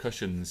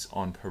repercussions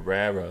on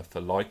Pereira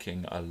for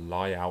liking a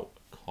lie-out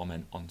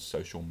comment on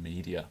social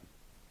media?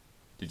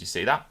 Did you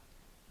see that?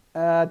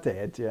 I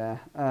did, yeah.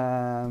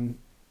 I'm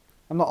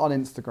not on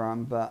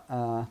Instagram, but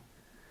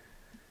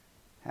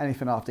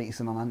anything half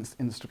decent on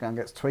Instagram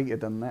gets tweeted,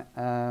 doesn't it?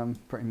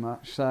 Pretty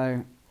much.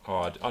 So.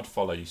 Oh, I'd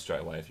follow you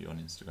straight away if you're on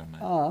Instagram,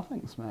 mate. Oh,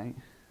 thanks, mate.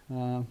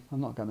 I'm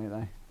not going to though.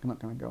 I'm not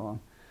going to go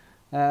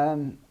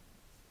on.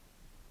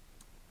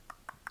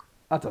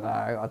 I don't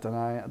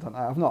know.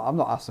 I've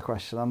not asked the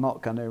question. I'm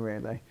not going to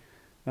really.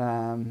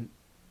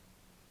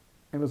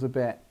 It was a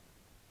bit.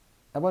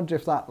 I wonder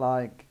if that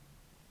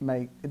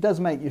it does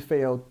make you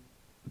feel,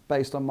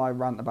 based on my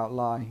rant about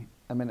lie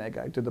a minute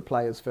ago. Do the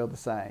players feel the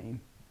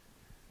same?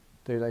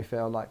 Do they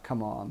feel like,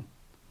 come on,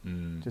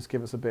 just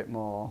give us a bit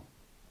more?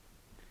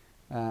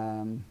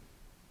 But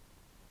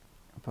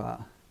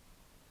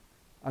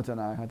I don't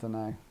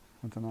know.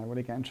 Will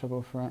he get in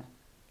trouble for it?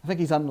 I think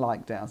he's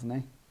unliked it, hasn't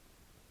he?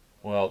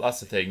 Well,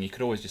 that's the thing. You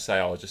could always just say,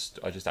 "Oh, I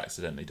just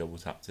accidentally double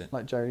tapped it."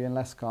 Like Julian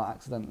Lescott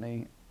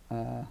accidentally.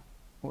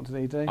 What did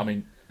he do?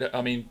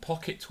 I mean,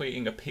 pocket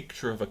tweeting a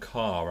picture of a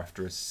car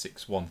after a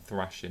 6-1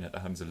 thrashing at the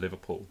hands of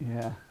Liverpool.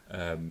 Yeah.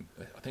 I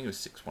think it was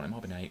 6-1. It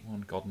might have been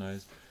 8-1. God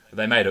knows. But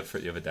they made up for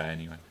it the other day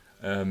anyway.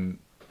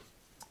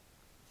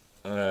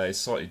 It's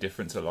slightly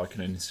different to like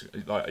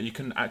you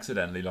can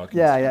accidentally like.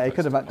 Yeah. He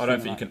could have. I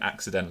don't think you can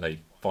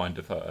accidentally find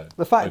a photo.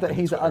 The fact that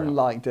he's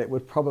unliked it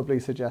would probably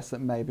suggest that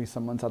maybe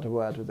someone's had a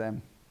word with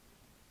him.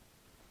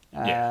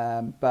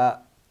 Yeah.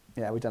 But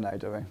yeah, we don't know,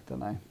 do we? Don't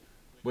know.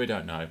 We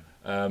don't know.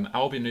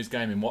 Albion News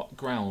Gaming. What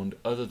ground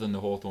other than the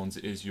Hawthorns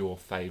is your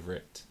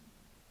favourite?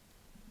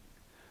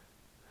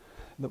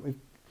 Other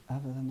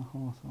than the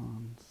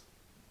Hawthorns.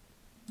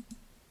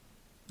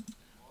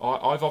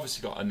 I've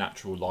obviously got a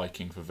natural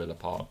liking for Villa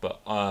Park,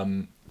 but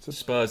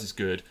Spurs is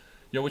good.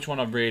 You know which one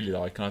I really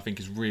like, and I think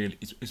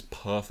is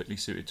perfectly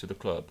suited to the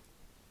club.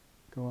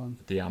 Go on.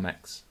 The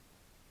Amex.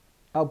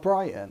 Oh,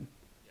 Brighton.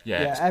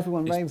 Yeah,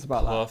 everyone raves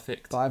about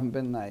perfect. That. But I haven't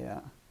been there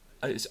yet.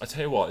 I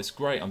tell you what, it's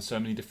great on so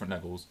many different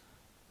levels.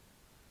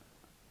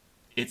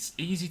 It's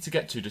easy to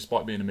get to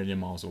despite being a million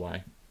miles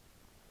away.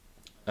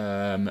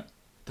 The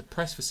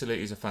press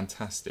facilities are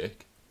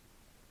fantastic.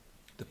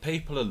 The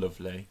people are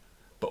lovely,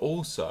 but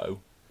also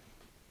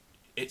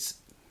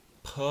it's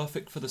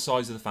perfect for the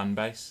size of the fan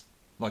base.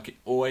 Like, it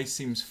always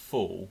seems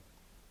full,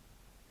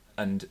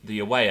 and the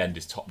away end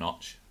is top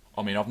notch.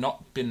 I mean, I've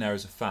not been there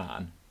as a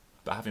fan,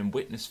 but having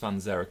witnessed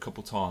fans there a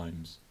couple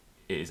times,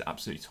 it is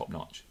absolutely top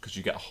notch because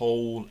you get a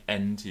whole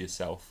end to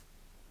yourself.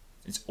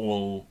 It's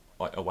all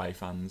like away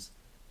fans,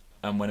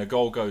 and when a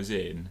goal goes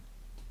in,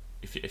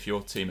 if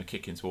your team are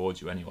kicking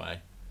towards you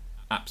anyway,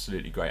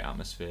 absolutely great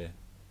atmosphere.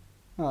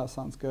 Oh, that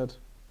sounds good.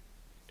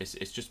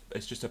 It's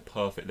just a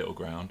perfect little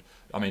ground.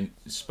 I mean,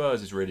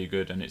 Spurs is really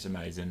good and it's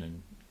amazing,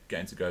 and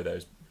getting to go there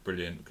is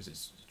brilliant because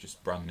it's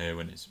just brand new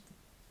and it's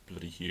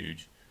bloody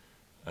huge.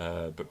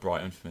 But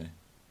Brighton for me.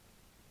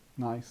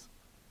 Nice.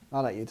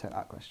 I'll let you take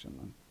that question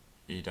then.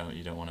 You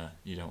don't want to.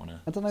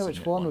 I don't know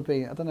which one would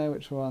be. I don't know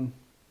which one.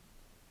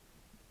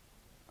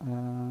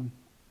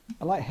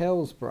 I like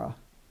Hillsborough,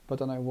 but I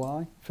don't know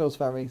why. Feels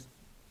very.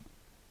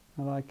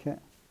 I like it.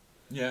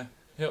 Yeah.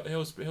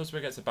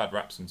 Hillsborough gets a bad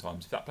rap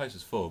sometimes. If that place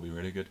was full, it'd be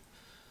really good.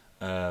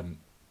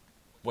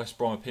 West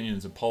Brom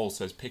Opinions and Polls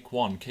says pick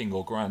one, King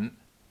or Grant.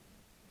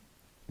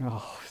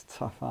 Oh, it's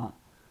tough that.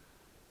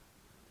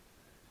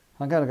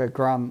 I'm going to go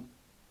Grant.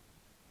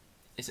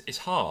 It's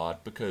hard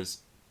because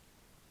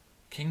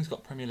King's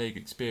got Premier League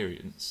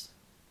experience,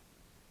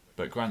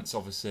 but Grant's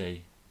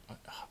obviously,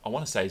 I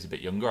want to say he's a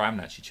bit younger. I haven't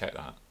actually checked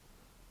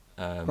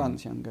that.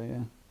 Grant's younger,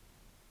 yeah.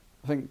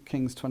 I think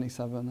King's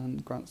 27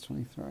 and Grant's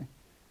 23.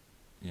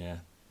 Yeah.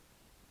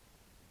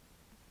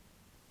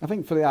 I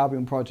think for the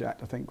Albion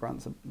project, I think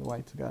Grant's the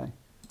way to go.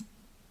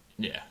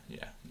 Yeah.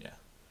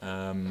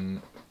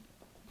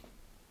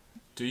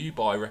 Do you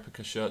buy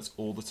replica shirts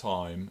all the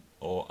time,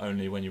 or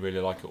only when you really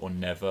like it, or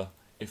never?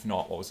 If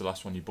not, what was the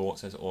last one you bought?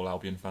 Says all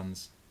Albion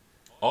fans.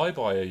 I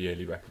buy a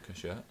yearly replica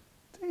shirt.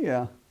 Do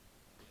you?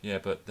 Yeah,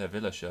 but they're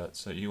Villa shirts,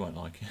 so you won't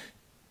like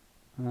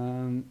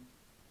it.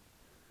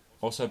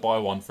 Also buy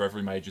one for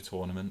every major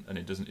tournament, and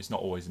it's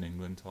not always in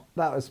England top.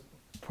 That was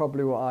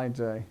probably what I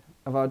do.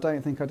 Although I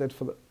don't think I did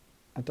for the.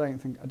 I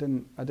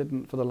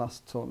didn't for the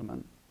last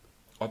tournament.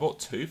 I bought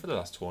two for the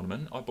last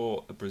tournament. I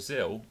bought a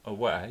Brazil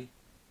away,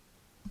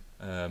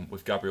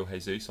 with Gabriel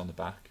Jesus on the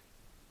back,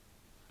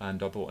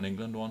 and I bought an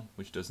England one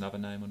which doesn't have a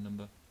name or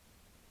number.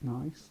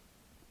 Nice.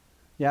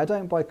 Yeah, I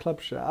don't buy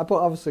club shirt. I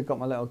bought, obviously got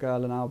my little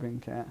girl an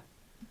Albion kit.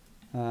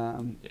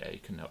 Yeah, you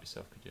couldn't help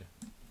yourself, could you?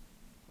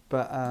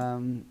 But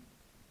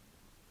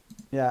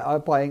yeah, I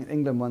buy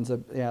England ones.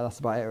 Yeah, that's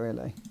about it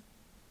really.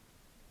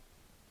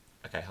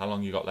 Okay, how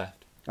long you got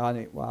left?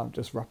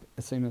 Just wrap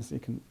as soon as you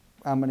can.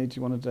 How many do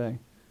you want to do?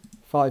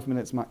 5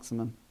 minutes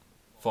maximum.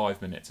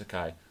 5 minutes,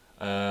 okay.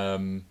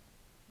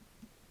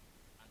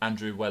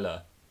 Andrew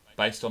Weller,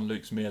 based on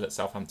Luke's meal at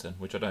Southampton,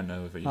 which I don't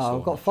know if you saw.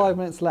 I've got 5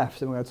 minutes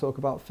left and we're going to talk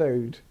about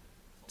food.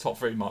 Top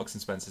 3 Marks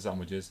and Spencer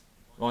sandwiches.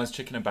 Mine's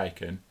chicken and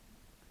bacon,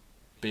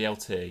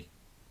 BLT,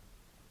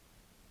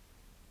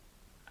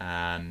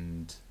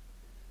 and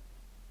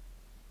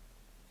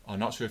I'm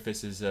not sure if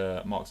this is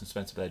Marks and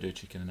Spencer, but they do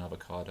chicken and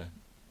avocado.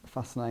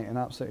 Fascinating,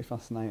 absolutely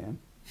fascinating.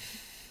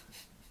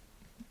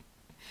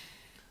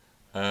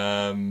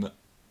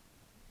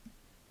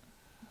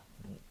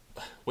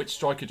 Which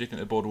striker do you think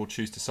the board will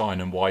choose to sign,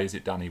 and why is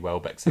it Danny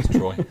Welbeck, says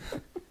Troy?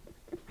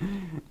 You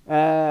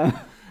love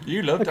Danny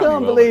Welbeck. I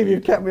can't believe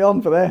you've kept me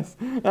on for this.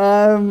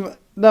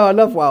 No, I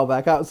love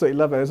Welbeck, absolutely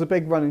love it. It was a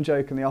big running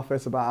joke in the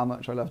office about how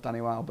much I love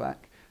Danny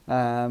Welbeck.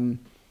 And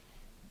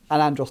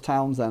Andros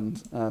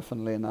Townsend,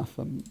 funnily enough,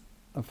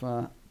 I've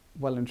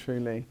well and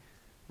truly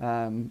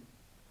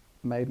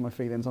made my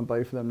feelings on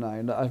both of them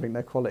known. I think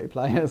they're quality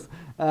players.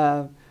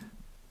 Yeah,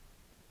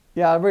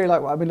 I really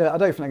like. I mean, I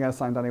don't think they're going to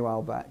sign Danny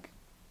Welbeck.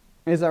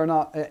 Is there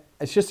not?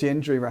 It's just the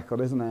injury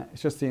record, isn't it?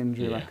 It's just the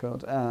injury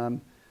record.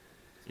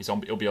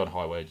 He'll be on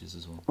high wages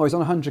as well. Oh, he's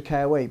on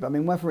 100k a week. But I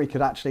mean, whether he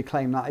could actually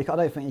claim that, I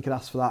don't think he could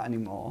ask for that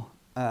anymore.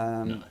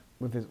 No.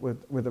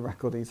 With the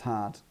record he's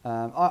had.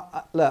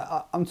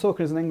 I'm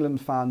talking as an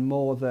England fan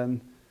more than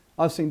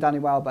I've seen Danny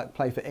Welbeck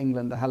play for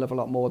England a hell of a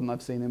lot more than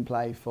I've seen him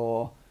play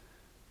for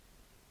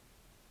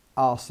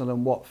Arsenal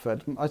and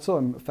Watford. I saw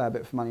him a fair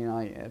bit for Man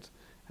United.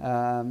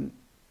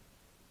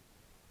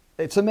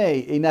 To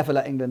me, he never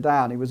let England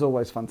down. He was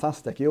always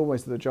fantastic. He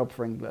always did a job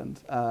for England,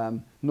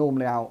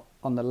 normally out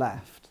on the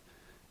left.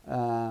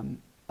 I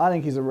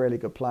think he's a really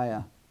good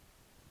player,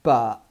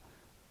 but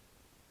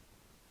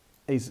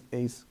he's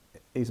a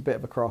bit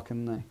of a crock,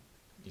 isn't he?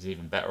 He's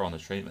even better on the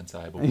treatment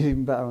table. He's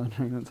even better on the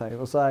treatment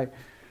table. So,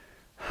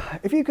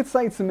 if you could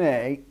say to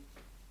me,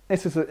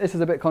 this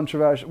is a bit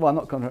controversial. Well,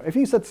 not controversial. If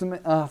you said to me,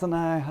 I don't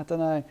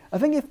know. I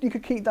think if you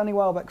could keep Danny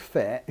Welbeck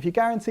fit, if you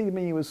guaranteed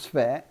me he was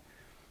fit.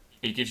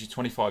 He gives you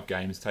 25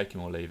 games, take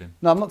him or leave him.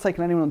 No, I'm not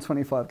taking anyone on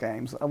 25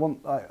 games. I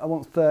want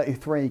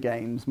 33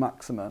 games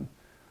maximum.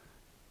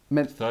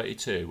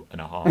 32 and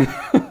a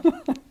half.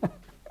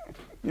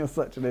 You're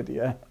such an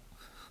idiot.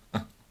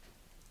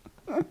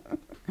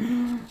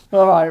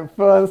 All right,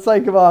 for the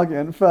sake of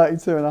argument,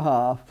 32 and a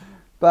half.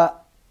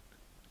 But,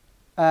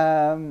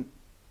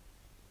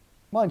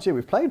 mind you,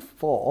 we've played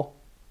 4.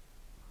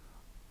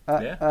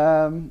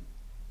 Yeah.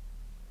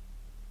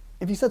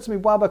 If you said to me,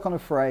 Welbeck on a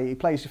free, he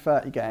plays you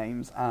 30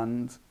 games,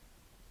 and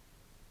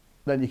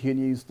then you can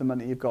use the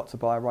money you've got to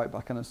buy a right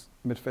back and a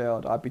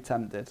midfield, I'd be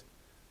tempted.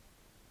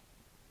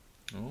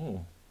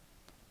 Oh.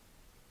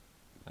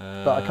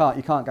 But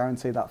you can't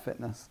guarantee that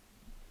fitness.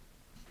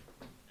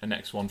 The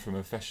next one from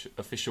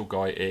official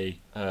guy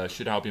E.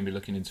 Should Albion be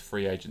looking into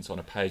free agents on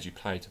a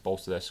pay-as-you-play to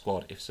bolster their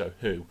squad? If so,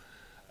 who?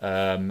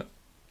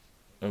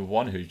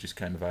 One who just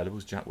came available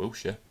was Jack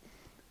Wilshere.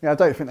 Yeah, I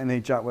don't think they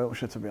need Jack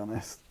Wilshere, to be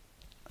honest.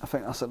 I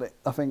think that's the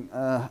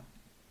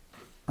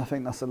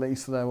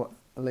least of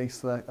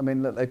their. I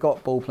mean, look, they've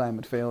got ball-playing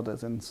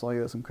midfielders in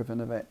Sawyers and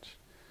Krivinovic,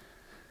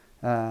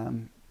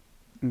 and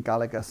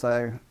Gallagher.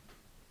 So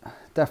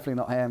definitely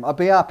not him. I'd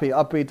be happy.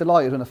 I'd be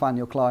delighted with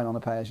Nathaniel Klein on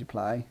a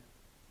pay-as-you-play.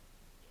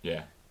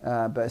 Yeah.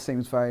 But it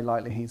seems very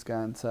likely he's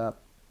going to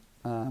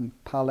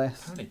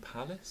Palace. Apparently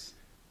Palace.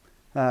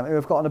 Who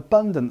have got an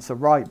abundance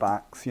of right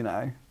backs. You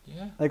know.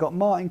 Yeah. They got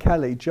Martin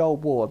Kelly, Joel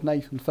Ward,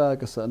 Nathan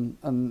Ferguson,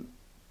 and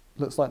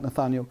looks like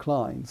Nathaniel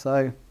Klein.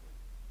 So,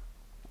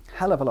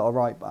 hell of a lot of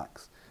right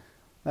backs.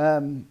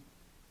 There's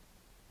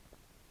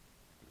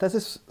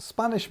this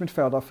Spanish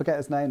midfielder, I forget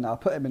his name now. I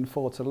put him in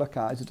 4 to look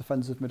at. He's a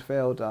defensive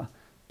midfielder.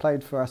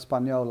 Played for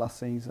Espanyol last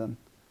season.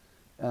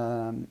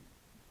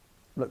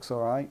 Looks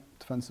all right.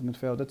 Defensive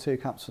midfielder. 2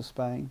 caps for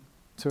Spain.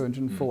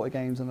 240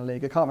 games in the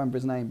league. I can't remember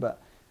his name,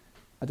 but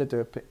I did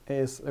do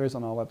there is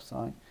on our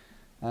website.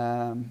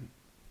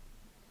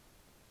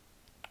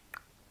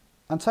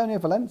 Antonio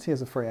Valencia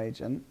is a free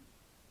agent.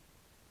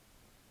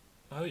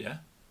 Oh, yeah.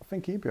 I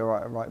think he'd be all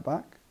right at right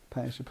back.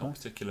 Not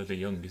particularly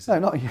young, is he? No,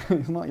 not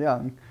he's not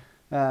young.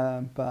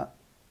 But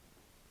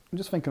I'm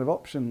just thinking of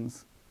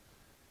options.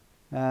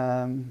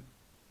 Yeah.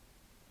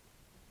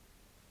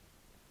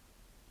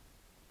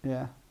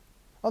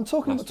 I'm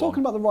talking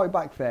about the right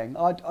back thing.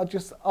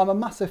 I'm a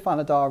massive fan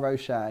of Dara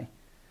Rocher.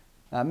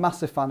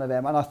 Massive fan of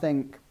him. And I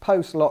think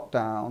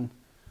post-lockdown,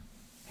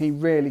 he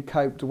really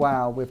coped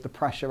well with the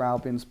pressure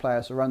Albion's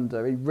players are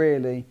under.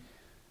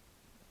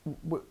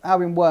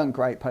 Albion weren't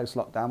great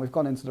post-lockdown. We've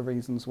gone into the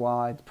reasons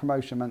why. The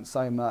promotion meant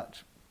so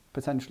much,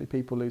 potentially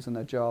people losing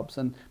their jobs.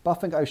 But I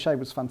think O'Shea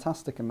was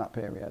fantastic in that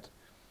period.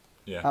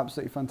 Yeah.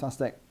 Absolutely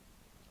fantastic.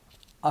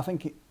 I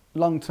think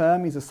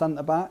long-term, he's a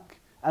centre-back.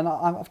 and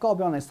I've got to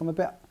be honest,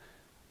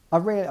 I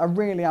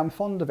really am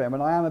fond of him,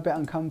 and I am a bit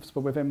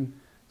uncomfortable with him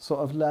sort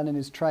of learning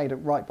his trade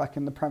at right back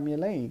in the Premier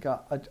League. I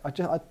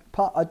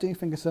do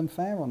think it's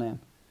unfair on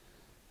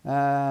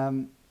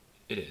him.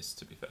 It is,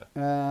 to be fair.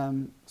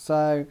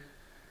 So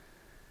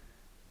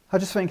I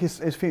just think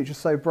his future's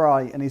so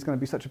bright, and he's going to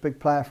be such a big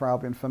player for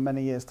Albion for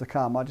many years to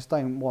come. I just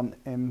don't want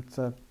him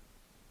to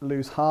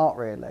lose heart,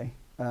 really,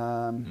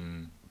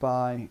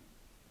 by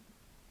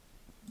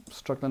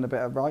struggling a bit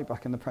at right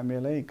back in the Premier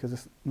League, because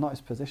it's not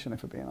his position,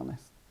 if we're being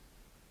honest.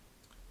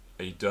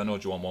 Are you done, or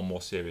do you want one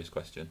more serious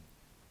question?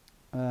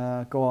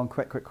 Go on,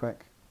 quick.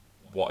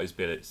 What is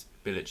Bilic's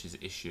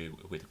issue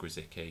with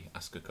Grzycki?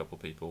 Ask a couple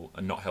of people,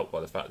 and not helped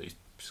by the fact that he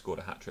scored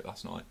a hat-trick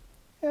last night.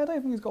 Yeah, I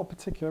don't think he's got a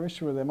particular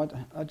issue with him.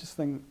 I just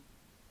think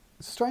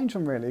it's a strange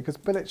one, really, because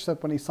Bilic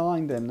said when he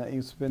signed him that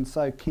he's been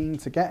so keen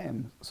to get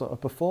him sort of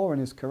before in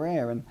his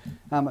career, and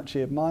how much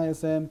he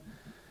admires him.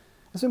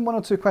 There's been one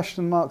or two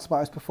question marks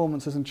about his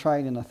performances in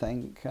training, I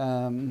think.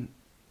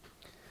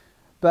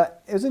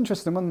 But it was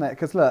interesting, wasn't it?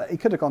 Because, look, he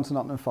could have gone to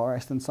Nottingham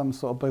Forest in some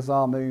sort of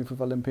bizarre move with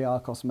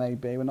Olympiacos,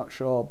 maybe. We're not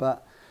sure.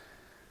 But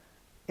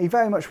he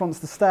very much wants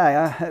to stay.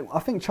 I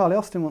think Charlie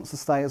Austin wants to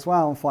stay as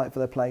well and fight for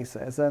their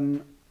places.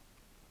 And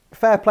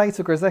fair play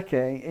to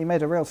Grzycki. He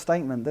made a real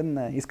statement, didn't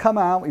he? He's come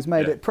out. He's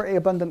made it pretty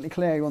abundantly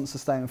clear he wants to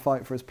stay and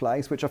fight for his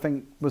place, which I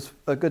think was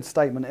a good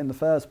statement in the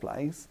first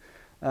place.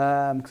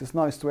 Because it's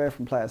nice to hear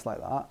from players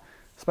like that,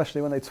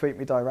 especially when they tweet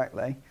me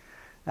directly.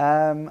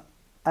 And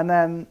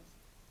then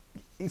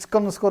he's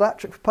gone and scored a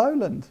hat-trick for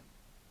Poland.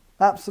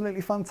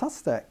 Absolutely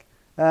fantastic.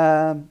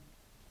 I've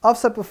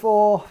said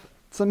before,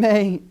 to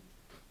me,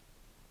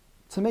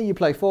 you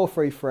play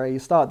 4-3-3, you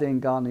start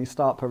Diangana, you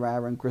start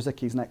Pereira, and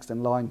Grzycki's next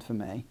in line for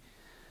me.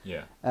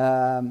 Yeah.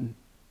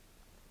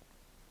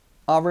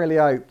 I really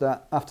hope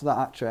that after that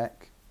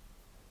hat-trick,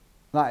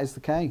 that is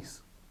the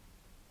case.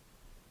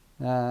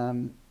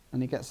 And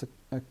he gets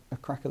a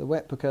crack of the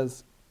whip,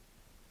 because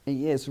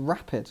he is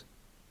rapid.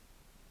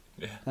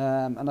 Yeah.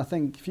 And I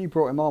think if you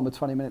brought him on with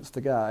 20 minutes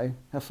to go,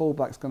 her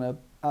fullback's going to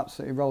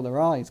absolutely roll their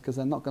eyes, because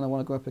they're not going to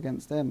want to go up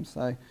against him.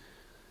 So,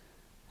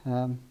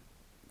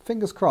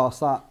 fingers crossed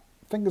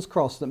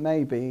that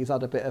maybe he's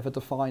had a bit of a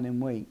defining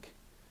week,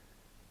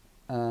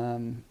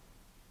 and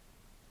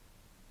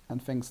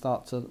things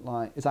start to,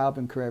 like, his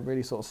Albion career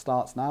really sort of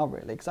starts now,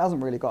 really, because it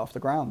hasn't really got off the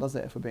ground, does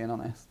it? If we're being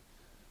honest.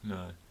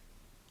 No.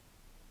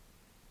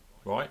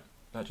 Right,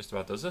 that just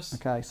about does us.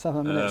 Okay,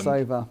 7 minutes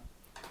over.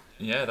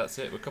 Yeah, that's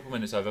it. We're a couple of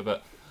minutes over,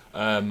 but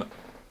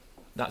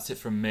that's it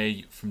from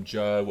me, from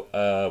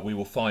Joe. We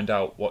will find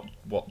out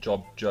what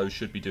job Joe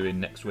should be doing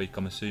next week,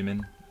 I'm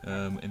assuming,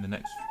 in the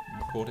next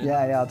recording.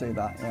 Yeah, I'll do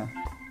that, yeah.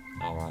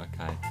 All right,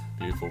 okay.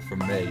 Beautiful. From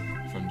me,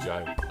 from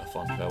Joe, a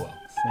fond farewell.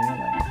 See you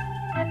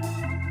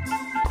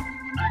later.